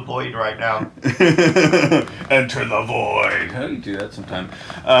directly into the void right now. Enter the void. How do you do that sometime?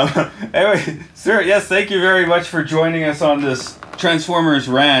 Anyway, sir, yes, thank you very much for joining us on this Transformers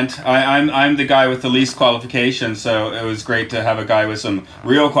rant. I'm the guy with the least qualifications, so it was great to have a guy with some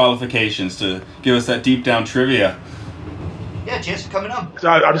real qualifications to give us that deep down trivia. Yeah, cheers for coming on. So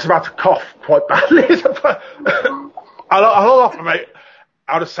I'm just about to cough quite badly. I'll hold off, mate.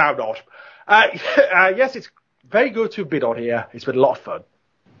 I'll just sound odd. Yes, it's very good to have been on here. It's been a lot of fun.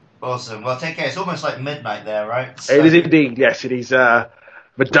 Awesome. Well, take care. It's almost like midnight there, right? So... It is indeed. Yes, it is the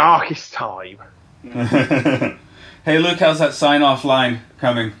darkest time. Hey, Luke, how's that sign-off line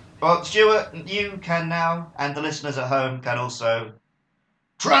coming? Well, Stuart, you can now, and the listeners at home can also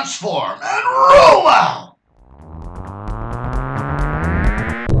transform and roll out!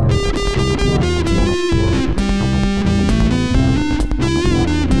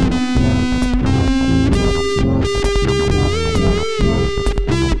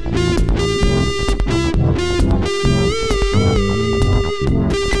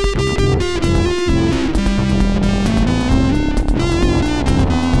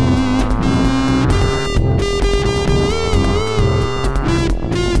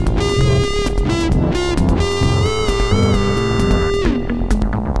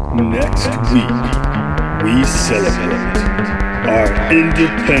 Next week, we celebrate our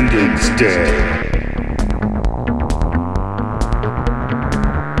Independence Day.